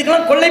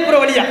விஷயத்துக்கெல்லாம் கொள்ளைப்புற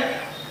வழியா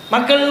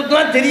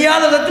மக்களுக்கெல்லாம்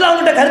தெரியாத விதத்தில்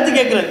அவங்கள்ட்ட கருத்து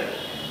கேட்குறது,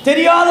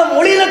 தெரியாத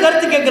மொழியில்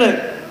கருத்து கேட்குறது.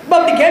 இப்போ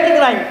அப்படி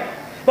கேட்டுக்கிறாங்க.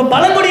 இப்போ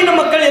பழங்குடியின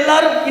மக்கள்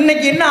எல்லாரும்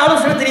இன்னைக்கு என்ன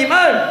ஆலோசனை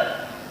தெரியுமா?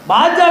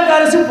 பாஜக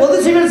அரசு பொது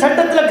சிவில்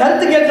சட்டத்தில்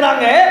கருத்து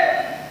கேட்குறாங்க.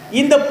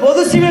 இந்த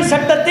பொது சிவில்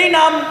சட்டத்தை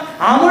நாம்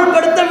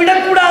அமுல்படுத்த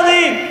விடக்கூடாது,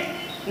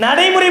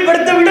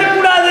 நடைமுறைப்படுத்த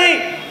விடக்கூடாது,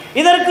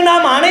 இதற்கு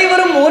நாம்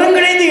அனைவரும்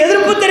ஒருங்கிணைந்து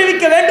எதிர்ப்பு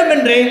தெரிவிக்க வேண்டும்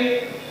என்று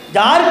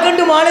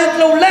ஜார்க்கண்ட்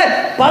மாநிலத்தில் உள்ள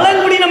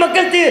பழங்குடியின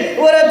மக்கள்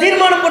ஒரு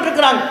தீர்மானம்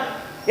போட்டிருக்கிறாங்க.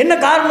 என்ன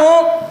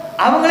காரணம்?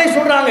 அவங்களே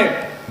சொல்றாங்க,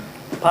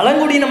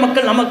 பழங்குடியின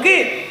மக்கள் நமக்கு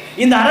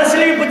இந்த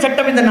அரசியலமைப்பு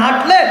சட்டம், இந்த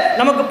நாட்டில்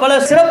நமக்கு பல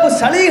சிறப்பு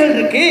சலுகைகள்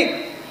இருக்கு.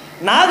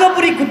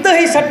 நாகபுரி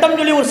குத்தகை சட்டம்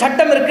சொல்லி ஒரு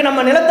சட்டம் இருக்கு,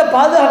 நம்ம நிலத்தை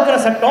பாதுகாக்கிற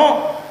சட்டம்.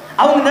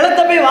 அவங்க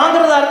நிலத்தை போய்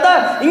வாங்குறதா இருந்தா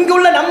இங்கு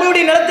உள்ள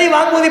நம்மளுடைய நிலத்தை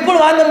வாங்குவதை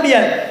போல் வாங்க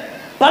முடியாது.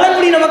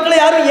 பழங்குடியின மக்களை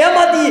யாரும்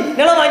ஏமாத்தி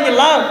நிலம்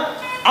வாங்கிடலாம்,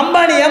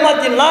 அம்பானி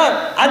ஏமாத்திடலாம்,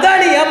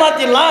 அதானி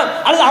ஏமாத்திடலாம்,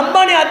 அல்லது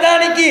அம்பானி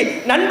அதானிக்கு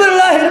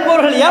நண்பர்களாக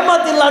இருப்பவர்கள்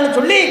ஏமாத்திடலாம்னு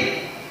சொல்லி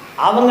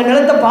அவங்க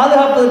நிலத்தை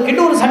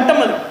பாதுகாப்பதற்கு ஒரு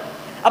சட்டம் அது.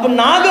 அப்ப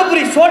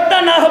நாகபுரி, சோட்டா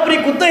நாகபுரி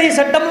குத்தகை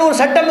சட்டம்னு ஒரு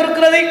சட்டம்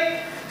இருக்கிறது,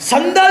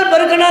 சந்தால்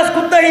பர்கனாஸ்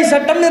குத்தகை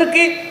சட்டம்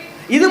இருக்கு.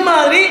 இது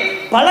மாதிரி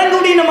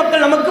பழங்குடியின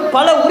மக்கள் நமக்கு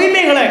பல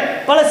உரிமைகளை,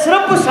 பல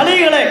சிறப்பு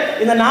சலுகைகளை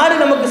இந்த நாடு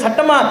நமக்கு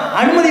சட்டமா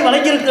அனுமதி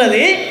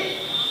வழங்கியிருக்கிறது.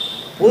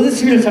 பொது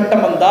சிவில்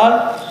சட்டம் வந்தால்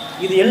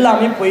இது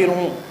எல்லாமே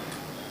போயிடும்.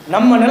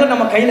 நம்ம நிலம்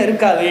நம்ம கையில்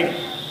இருக்காது,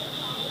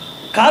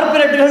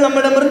 கார்பரேட்டுகள்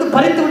நம்மிடமிருந்து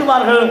பறித்து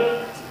விடுவார்கள்.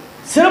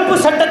 சிறப்பு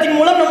சட்டத்தின்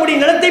மூலம் நம்முடைய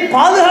நிலத்தை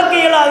பாதுகாக்க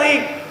இயலாது,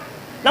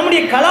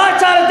 நம்முடைய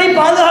கலாச்சாரத்தை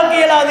பாதுகாக்க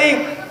இயலாது.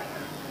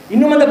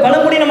 இன்னும் அந்த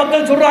பழங்குடியின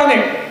மக்கள் சொல்றாங்க,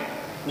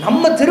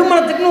 நம்ம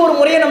திருமணத்துக்குன்னு ஒரு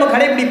முறையை நம்ம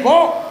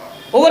கடைபிடிப்போம்.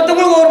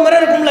 ஒவ்வொருத்தவங்களுக்கும் ஒரு முறை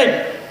இருக்கும்ல.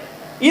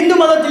 இந்து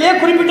மதத்திலேயே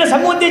குறிப்பிட்ட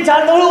சமூகத்தை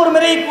சார்ந்தவர்கள்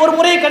ஒரு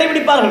முறையை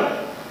கடைபிடிப்பார்கள்.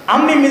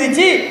 அம்மி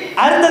மிதிச்சு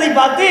அருந்ததை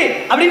பார்த்து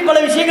அப்படின்னு பல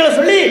விஷயங்களை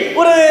சொல்லி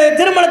ஒரு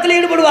திருமணத்தில்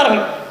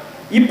ஈடுபடுவார்கள்.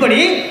 இப்படி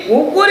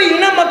ஒவ்வொரு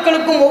இன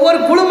மக்களுக்கும், ஒவ்வொரு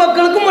குழு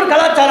மக்களுக்கும் ஒரு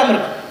கலாச்சாரம்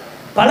இருக்கு.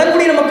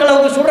 பழங்குடியின மக்கள்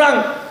அவங்க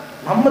சொல்றாங்க,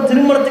 நம்ம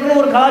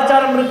திருமணத்துக்குன்னு ஒரு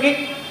கலாச்சாரம் இருக்கு,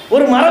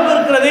 ஒரு மரபு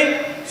இருக்கிறது,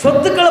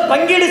 சொத்துக்களை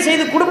பங்கீடு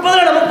செய்து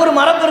கொடுப்பதில் நமக்கு ஒரு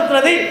மரபு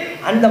இருக்கிறது.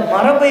 அந்த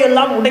மரபை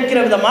எல்லாம் உடைக்கிற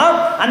விதமா,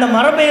 அந்த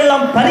மரபை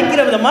எல்லாம்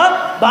பறிக்கிற விதமா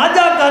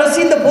பாஜக அரசு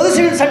இந்த பொது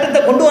சிவில் சட்டத்தை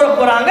கொண்டு வர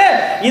போறாங்க.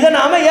 இதை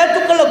நாம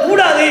ஏற்றுக்கொள்ள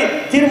கூடாது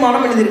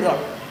தீர்மானம்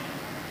எழுதியிருக்கிறான்.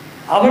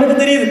 அவனுக்கு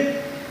தெரியுது,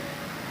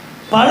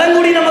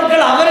 பழங்குடியின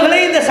மக்கள் அவர்களே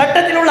இந்த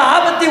சட்டத்தில் உள்ள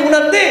ஆபத்தை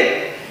உணர்ந்து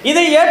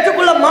இதை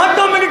ஏற்றுக்கொள்ள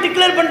மாட்டோம் என்று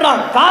டிக்ளேர்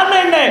பண்றாங்க.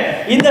 காரணம் என்ன?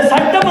 இந்த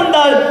சட்டம்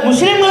வந்தால்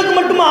முஸ்லிம்களுக்கு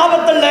மட்டும்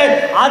ஆபத்தல்ல,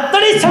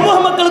 அத்தனை சமூக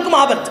மக்களுக்கும்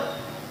ஆபத்து.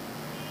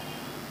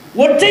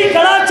 ஒற்றை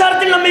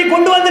கலாச்சாரத்தில் நம்மை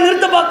கொண்டு வந்து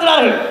நிறுத்த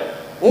பார்க்கிறார்கள்.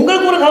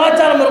 உங்களுக்கு ஒரு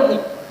கலாச்சாரம்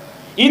இருக்கும்,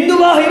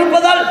 இந்துவாக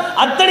இருப்பதால்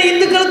அத்தனை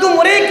இந்துக்களுக்கும்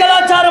ஒரே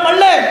கலாச்சாரம்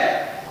அல்ல,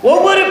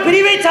 ஒவ்வொரு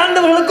பிரிவை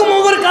சார்ந்தவர்களுக்கும்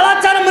ஒவ்வொரு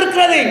கலாச்சாரம்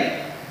இருக்கிறது.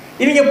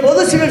 இவங்க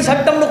பொது சிவில்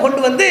சட்டம்னு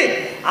கொண்டு வந்து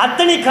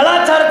அத்தனை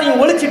கலாச்சாரத்தையும்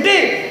ஒழிச்சிட்டு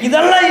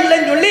இதெல்லாம்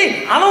இல்லைன்னு சொல்லி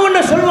அவன்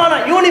ஒன்று சொல்வானா,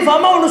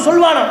 யூனிஃபார்மாக ஒன்று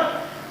சொல்வானா.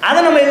 அதை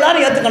நம்ம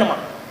எல்லாரும் ஏற்றுக்கணுமா?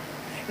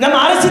 நம்ம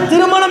அரசு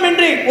திருமணம்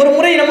என்று ஒரு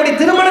முறை நம்முடைய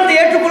திருமணத்தை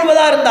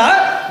ஏற்றுக்கொள்வதா இருந்தால்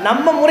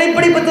நம்ம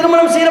முறைப்படி இப்போ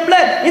திருமணம் செய்யறப்பல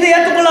இதை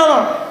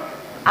ஏற்றுக்கொள்ளலாம்.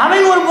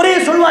 அவன் ஒரு முறையை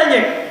சொல்வாங்க,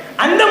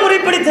 அந்த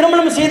முறைப்படி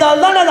திருமணம்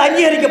செய்தால்தான் அது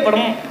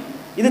அங்கீகரிக்கப்படும்.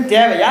 இது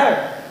தேவையா?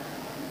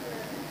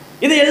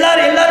 இது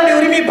எல்லாருடைய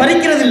உரிமையை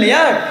பறிக்கிறது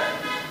இல்லையா?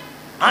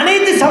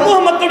 அனைத்து சமூக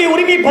மக்களுடைய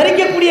உரிமையை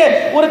பறிக்கக்கூடிய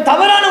ஒரு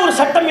தவறான ஒரு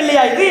சட்டம்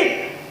இல்லையா இது?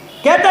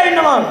 கேட்டா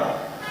என்னவா?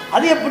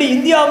 அது எப்படி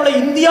இந்தியாவில்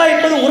இந்தியா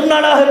என்பது ஒரு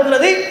நாடாக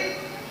இருக்கிறது,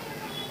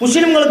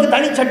 முஸ்லிம்களுக்கு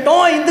தனி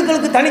சட்டம்,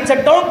 இந்துக்களுக்கு தனி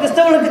சட்டம்,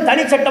 கிறிஸ்தவர்களுக்கு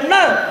தனி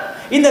சட்டம்னா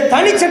இந்த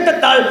தனி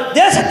சட்டத்தால்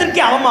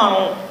தேசத்திற்கு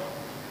அவமானம்.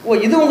 ஓ,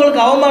 இது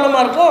உங்களுக்கு அவமானமா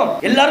இருக்கும்?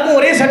 எல்லாருக்கும்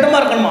ஒரே சட்டமா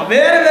இருக்கணுமா?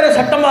 வேற வேற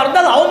சட்டமா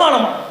இருந்தால் அது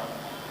அவமானமா?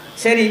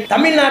 சரி,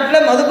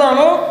 தமிழ்நாட்டில்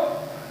மதுபானம்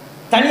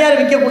தனியார்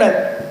விற்கக்கூடாது,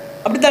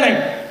 அப்படித்தானே?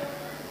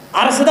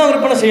 அரசு தான்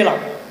விற்பனை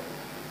செய்யலாம்,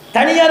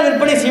 தனியார்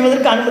விற்பனை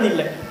செய்வதற்கு அனுமதி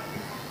இல்லை.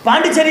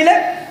 பாண்டிச்சேரியில்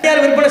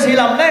தனியார் விற்பனை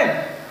செய்யலாம்ல?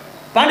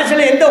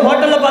 பாண்டிச்சேரியில் எந்த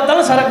ஹோட்டலில்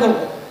பார்த்தாலும் சரக்கு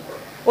இருக்கும்.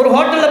 ஒரு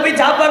ஹோட்டலில்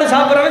போய் சாப்பாடு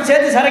சாப்பிட்றவங்க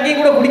சேர்த்து சரக்கையும்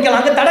கூட குடிக்கலாம்,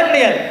 அங்கே தடை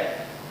கிடையாது.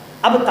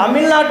 அப்போ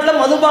தமிழ்நாட்டில்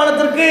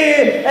மதுபானத்திற்கு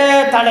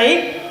தடை,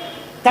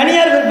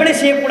 தனியார் விற்பனை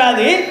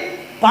செய்யக்கூடாது,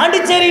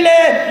 பாண்டிச்சேரியில்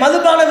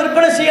மதுபான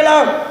விற்பனை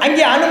செய்யலாம்,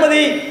 அங்கே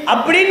அனுமதி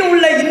அப்படின்னு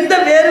உள்ள இந்த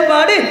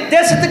வேறுபாடு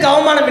தேசத்துக்கு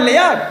அவமானம்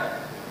இல்லையா?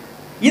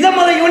 இதை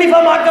முதல்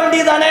யூனிஃபார்ம் ஆக்க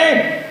வேண்டியதானே?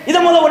 இதை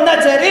முதல் ஒன்றா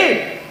சரி,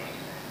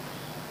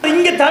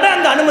 இங்கே தடை,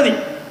 அங்கே அனுமதி.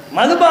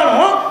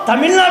 மதுபானம்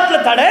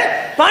தமிழ்நாட்டில் தடை,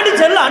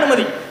 பாண்டிச்சேரியில்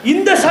அனுமதி.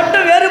 இந்த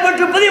சட்டம்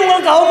வேறுபட்டிருப்பது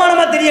உங்களுக்கு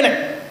அவமானமா தெரியல?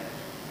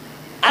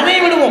 அதை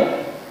விடுவோம்.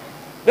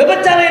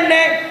 விபச்சாரம் என்ன?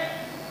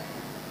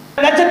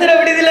 நட்சத்திர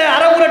விடுதியில்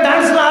அறகுற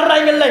டான்ஸ்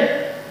ஆடுறாங்கல்ல,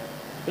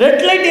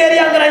 ரெட் லைட்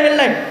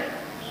ஏரியாங்கிறாங்கல்ல,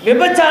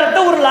 விபச்சாரத்தை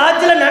ஒரு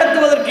லாட்ஜில்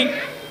நடத்துவதற்கு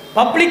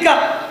பப்ளிக்கா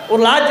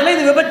ஒரு லாட்ஜில்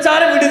இது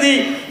விபச்சார விடுதி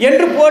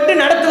என்று போட்டு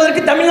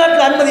நடத்துவதற்கு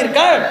தமிழ்நாட்டில் அனுமதி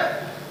இருக்கா?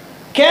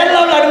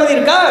 கேரளாவில் அனுமதி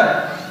இருக்கா?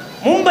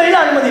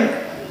 மும்பையில் அனுமதி இருக்கு.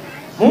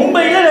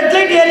 மும்பையில் ரெட்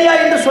லைட் ஏரியா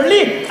என்று சொல்லி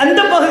அந்த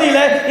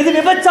பகுதியில் இது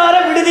விபச்சார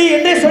விடுதி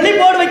என்று சொல்லி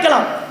போர்டு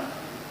வைக்கலாம்.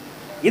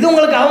 இது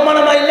உங்களுக்கு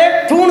அவமானமா இல்லை?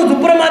 தூணு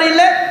துப்புற மாதிரி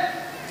இல்லை?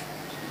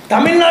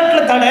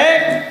 தமிழ்நாட்டில் தடை,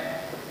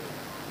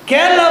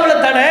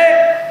 கேரளாவில் தடை,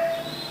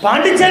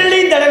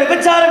 பாண்டிச்சேரியிலையும் தடை,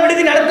 விபச்சார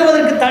விடுதி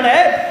நடத்துவதற்கு தடை.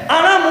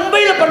 ஆனால்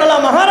மும்பையில்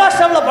பண்ணலாம்,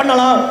 மகாராஷ்டிராவில்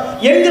பண்ணலாம்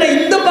என்கிற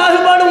இந்த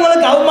பாகுபாடு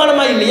உங்களுக்கு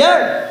அவமானமா இல்லையா?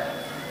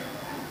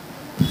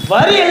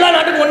 வரி எல்லா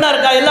நாட்டுக்கும் ஒன்றா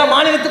இருக்கா? எல்லா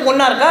மாநிலத்துக்கும்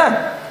ஒன்றா இருக்கா?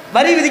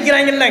 வரி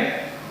விதிக்கிறாங்கல்ல.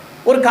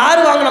 ஒரு கார்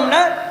வாங்கினோம்னா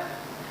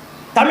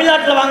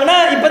தமிழ்நாட்டில் வாங்கினா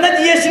இப்போ தான்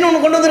ஜிஎஸ்டின்னு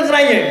ஒன்று கொண்டு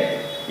வந்துருக்குறாங்க.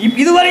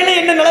 இதுவரையில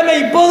என்ன நிலைமை?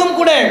 இப்போதும்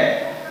கூட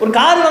ஒரு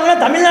கார் வாங்கினா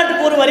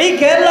தமிழ்நாட்டுக்கு ஒரு வரி,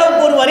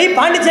 கேரளாவுக்கு ஒரு வரி,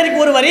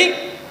 பாண்டிச்சேரிக்கு ஒரு வரி.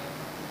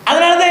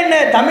 அதனால தான் என்ன,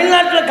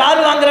 தமிழ்நாட்டில் கார்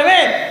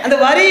வாங்குறவன் அந்த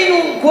வரி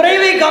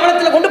குறைவை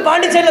கவனத்தில் கொண்டு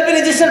பாண்டிச்சேரியில் போய்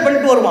ரெஜிஸ்டர்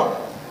பண்ணிட்டு வருவான்.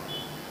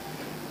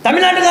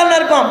 தமிழ்நாட்டுக்காரனா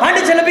இருப்பான்,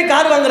 பாண்டிச்சேரியில் போய்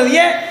கார் வாங்குறது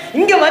ஏன்?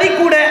 இங்கே வரி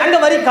கூட, அங்கே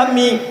வரி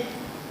கம்மி.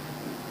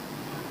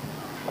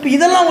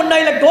 இதெல்லாம் ஒன்றா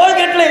இல்லை?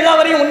 டோல்கேட்டில் எல்லா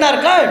வரியும் ஒன்றா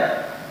இருக்கா?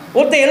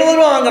 ஒருத்தர் 70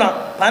 ரூபா வாங்குறான்,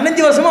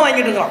 15 வருஷமாக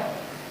வாங்கிட்டு இருக்கிறான்.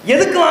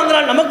 எதுக்கு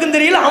வாங்குறான் நமக்கும்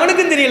தெரியல,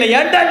 அவனுக்கும் தெரியல.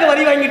 ஏன்டா அங்கே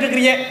வரி வாங்கிட்டு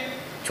இருக்கிறீங்க?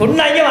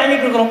 சொன்னாங்க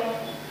வாங்கிட்டு இருக்கிறோம்.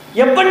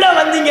 எப்பண்டா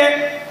வந்தீங்க?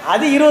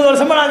 அது 20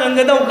 வருஷமாக நாங்கள்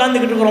அங்கே தான்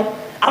உட்காந்துக்கிட்டு இருக்கிறோம்.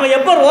 அவன்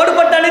எப்போ ரோடு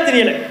பட்டானே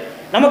தெரியல.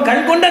 நம்ம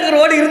கண் கொண்டு அங்கே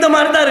ரோடு இருந்த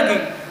மாதிரி தான்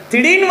இருக்குது.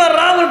 திடீர்னு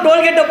வர்றான், ஒரு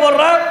டோல்கேட்டை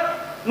போடுறான்,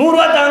 100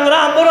 ரூபா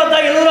தாங்குறான், 50 ரூபா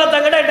தாங்க, 70 ரூபா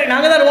தாங்கட்டா,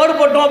 நாங்கள் தான் ரோடு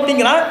போட்டோம்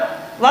அப்படிங்கிறான்.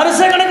 வருஷ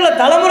கணக்கில்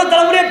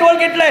தலைமுறையாக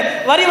டோல்கேட்டில்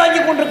வரி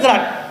வாங்கி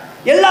கொண்டிருக்கிறான்.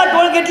 எல்லா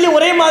டோல்கேட்லையும்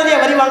ஒரே மாதிரியாக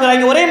வரி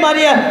வாங்குறாங்க, ஒரே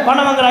மாதிரியாக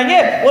பணம் வாங்குறாங்க.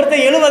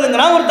 ஒருத்தர்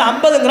 70ங்கிறான், ஒருத்தர்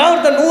 50ங்கிறான்,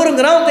 ஒருத்தர்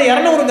 100ங்கிறான், ஒருத்தர்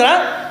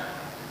 200ங்கிறான்.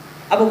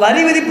 அப்போ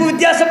வரி விதிப்பு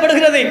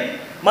வித்தியாசப்படுகிறது,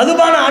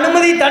 மதுபான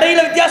அனுமதி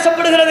தடையில்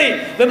வித்தியாசப்படுகிறது,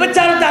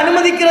 விபச்சாரத்தை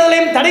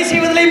அனுமதிக்கிறதுலையும் தடை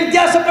செய்வதிலையும்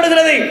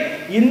வித்தியாசப்படுகிறது.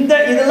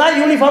 இதெல்லாம்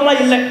யூனிஃபார்மா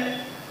இல்லை.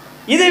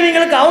 இது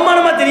இவங்களுக்கு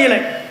அவமானமா தெரியல.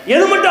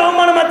 எது மட்டும்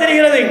அவமானமா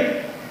தெரிகிறது?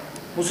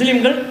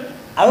 முஸ்லிம்கள்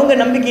அவங்க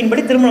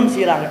நம்பிக்கையின்படி திருமணம்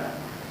செய்கிறாங்க,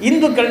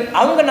 இந்துக்கள்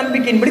அவங்க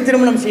நம்பிக்கையின்படி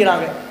திருமணம்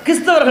செய்கிறாங்க,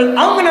 கிறிஸ்தவர்கள்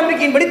அவங்க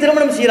நம்பிக்கையின்படி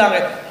திருமணம் செய்கிறாங்க.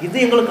 இது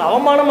எங்களுக்கு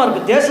அவமானமா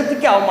இருக்கு,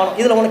 தேசத்துக்கே அவமானம்.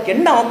 இதுல உனக்கு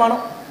என்ன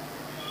அவமானம்?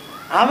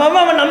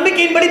 அவன்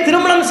நம்பிக்கையின்படி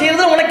திருமணம்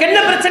செய்யறது உனக்கு என்ன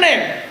பிரச்சனை?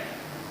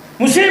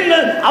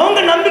 முஸ்லிம்கள் அவங்க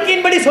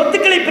நம்பிக்கையின்படி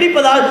சொத்துக்களை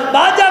பிரிப்பதால்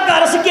பாஜக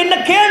அரசுக்கு என்ன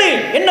கேடு,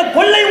 என்ன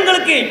கொள்ளை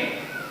உங்களுக்கு?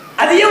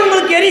 அதையே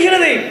உங்களுக்கு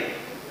எரிகிறது.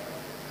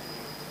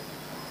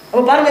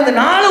 அப்ப பாருங்க, இந்த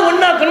நாளை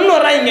ஒன்னாக்கணும்னு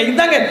வர்றாங்க.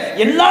 இதாங்க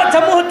எல்லா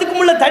சமூகத்துக்கும்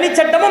உள்ள தனி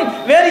சட்டமும்,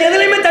 வேற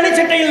எதுலையுமே தனி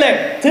சட்டம் இல்லை.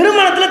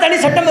 திருமணத்துல தனி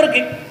சட்டம்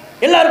இருக்கு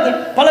எல்லாருக்கும்,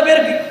 பல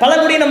பேருக்கு,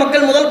 பழங்குடியின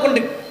மக்கள் முதல்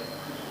கொண்டு.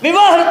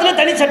 விவாகரத்துல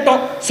தனி சட்டம்,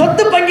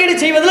 சொத்து பங்கீடு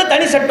செய்வதில்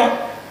தனி சட்டம்.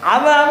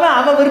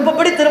 அவன்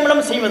விருப்பப்படி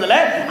திருமணம் செய்வதில்,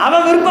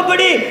 அவன்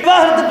விருப்பப்படி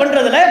விவாகரத்து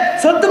பண்றதுல,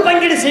 சொத்து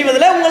பங்கீடு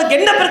செய்வதில் உங்களுக்கு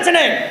என்ன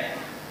பிரச்சனை?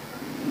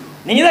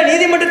 நீங்க தான்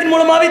நீதிமன்றத்தின்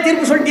மூலமாவே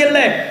தீர்ப்பு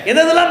சொல்லிட்டீங்கல்ல,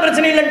 எதெல்லாம்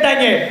பிரச்சனை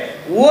இல்லைன்ட்டாங்க.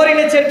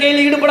 ஓரின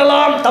சேர்க்கையில்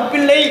ஈடுபடலாம்,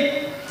 தப்பில்லை,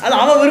 அது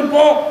அவன்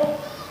விருப்பம்,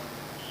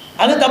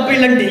 அது தப்பு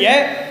இல்லைன்ட்டீங்க.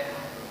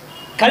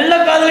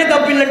 கள்ளக்காதலே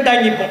தப்பு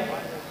இல்லைன்ட்டாங்க. இப்போ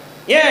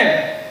ஏன்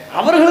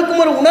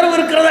அவர்களுக்கும் ஒரு உணர்வு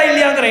இருக்கிறதா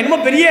இல்லையாங்கிற, என்னமோ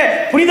பெரிய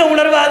புனித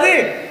உணர்வா அது?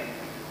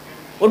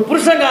 ஒரு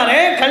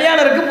புருஷங்காரன்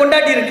கல்யாணம் இருக்கு,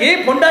 பொண்டாட்டி இருக்கு,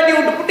 பொண்டாட்டி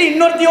விட்டு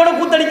இன்னொருத்தியோட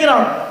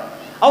கூத்தடிக்கிறான்.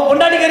 அவன்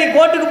பொண்டாட்டிக்காரி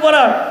கோர்ட்டுக்கு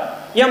போறான்,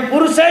 என்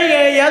புருஷன்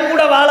என்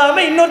கூட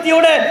வாழாம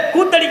இன்னொருத்தியோட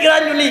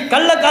கூத்தடிக்கிறான்னு சொல்லி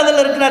கள்ள காதல்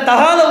இருக்கிற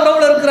தகாத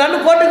உறவுல இருக்கிறான்னு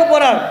கோர்ட்டுக்கு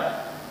போறான்.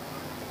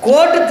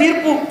 கோர்ட்டு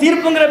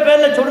தீர்ப்புங்கிற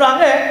பேர்ல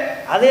சொல்றாங்க,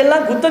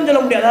 அதையெல்லாம் குத்தம்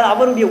சொல்ல முடியாது,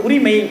 அவருடைய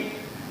உரிமை,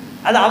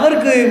 அது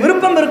அவருக்கு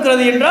விருப்பம்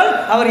இருக்கிறது என்றால்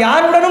அவர்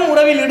யாருடனும்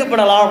உறவில்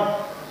ஈடுபடலாம்.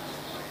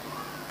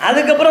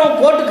 அதுக்கப்புறம்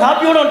கோர்ட்டு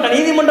காப்பியோட வந்துட்டான்.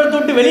 நீதிமன்றத்தை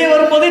விட்டு வெளியே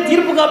வரும்போதே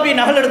தீர்ப்பு காப்பியை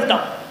நகல்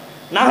எடுத்துட்டான்.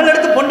 நகல்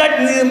எடுத்து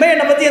பொண்டாட்டி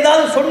என்னை பத்தி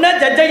ஏதாவது சொன்ன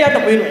ஜட்ஜையாட்ட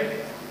போயிடுவேன்,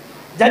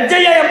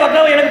 ஜட்ஜையா என்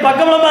பக்கம் எனக்கு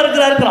பக்கமலமா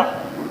இருக்கிறான்.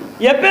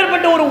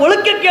 எப்பேற்பட்ட ஒரு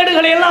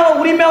ஒழுக்கக்கேடுகளை எல்லாம்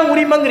அவன்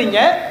உரிமைங்கிறீங்க.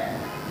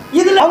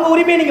 இதுல அவங்க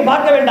உரிமையை நீங்க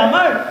பார்க்க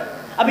வேண்டாமா?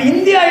 அப்ப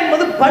இந்தியா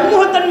என்பது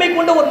பன்முகத்தன்மை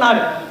கொண்ட ஒரு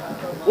நாடு.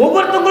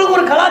 ஒவ்வொருத்தவங்களுக்கும்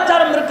ஒரு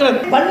கலாச்சாரம் இருக்கிறது.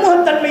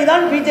 பன்முகத்தன்மை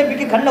தான்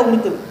பிஜேபிக்கு கண்ணை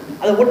உறுத்துது.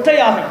 அது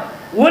ஒற்றையாக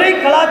ஒரே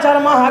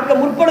கலாச்சாரமாக ஆக்க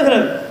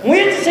முற்படுகிறது,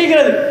 முயற்சி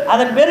செய்கிறது.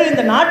 அதன் பேரில்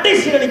இந்த நாட்டை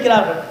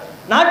சீரழிக்கிறார்கள்,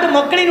 நாட்டு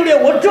மக்களினுடைய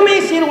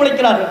ஒற்றுமையை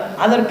சீர்குலைக்கிறார்கள்.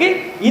 அதற்கு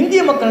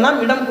இந்திய மக்கள்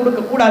நாம் இடம்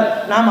கொடுக்க கூடாது.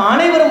 நாம்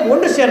அனைவரும்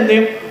ஒன்று சேர்ந்து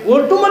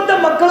ஒட்டுமொத்த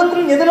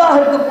மக்களுக்கும் எதிராக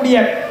இருக்கக்கூடிய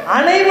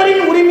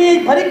அனைவரின் உரிமையை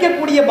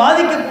பறிக்கக்கூடிய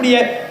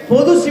பாதிக்கக்கூடிய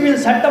பொது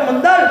சிவில் சட்டம்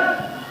வந்தால்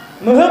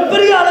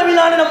மிகப்பெரிய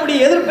அளவிலான நம்முடைய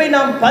எதிர்ப்பை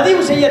நாம்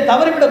பதிவு செய்ய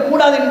தவறிவிடக்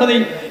கூடாது என்பதை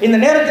இந்த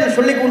நேரத்தில்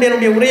சொல்லிக்கொண்டு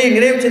என்னுடைய உரையை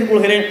நிறைவு செய்து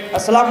கொள்கிறேன்.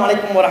 அஸ்ஸலாமு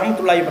அலைக்கும்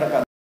வரஹ்மத்துல்லாஹி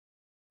வபரகாத்துஹு.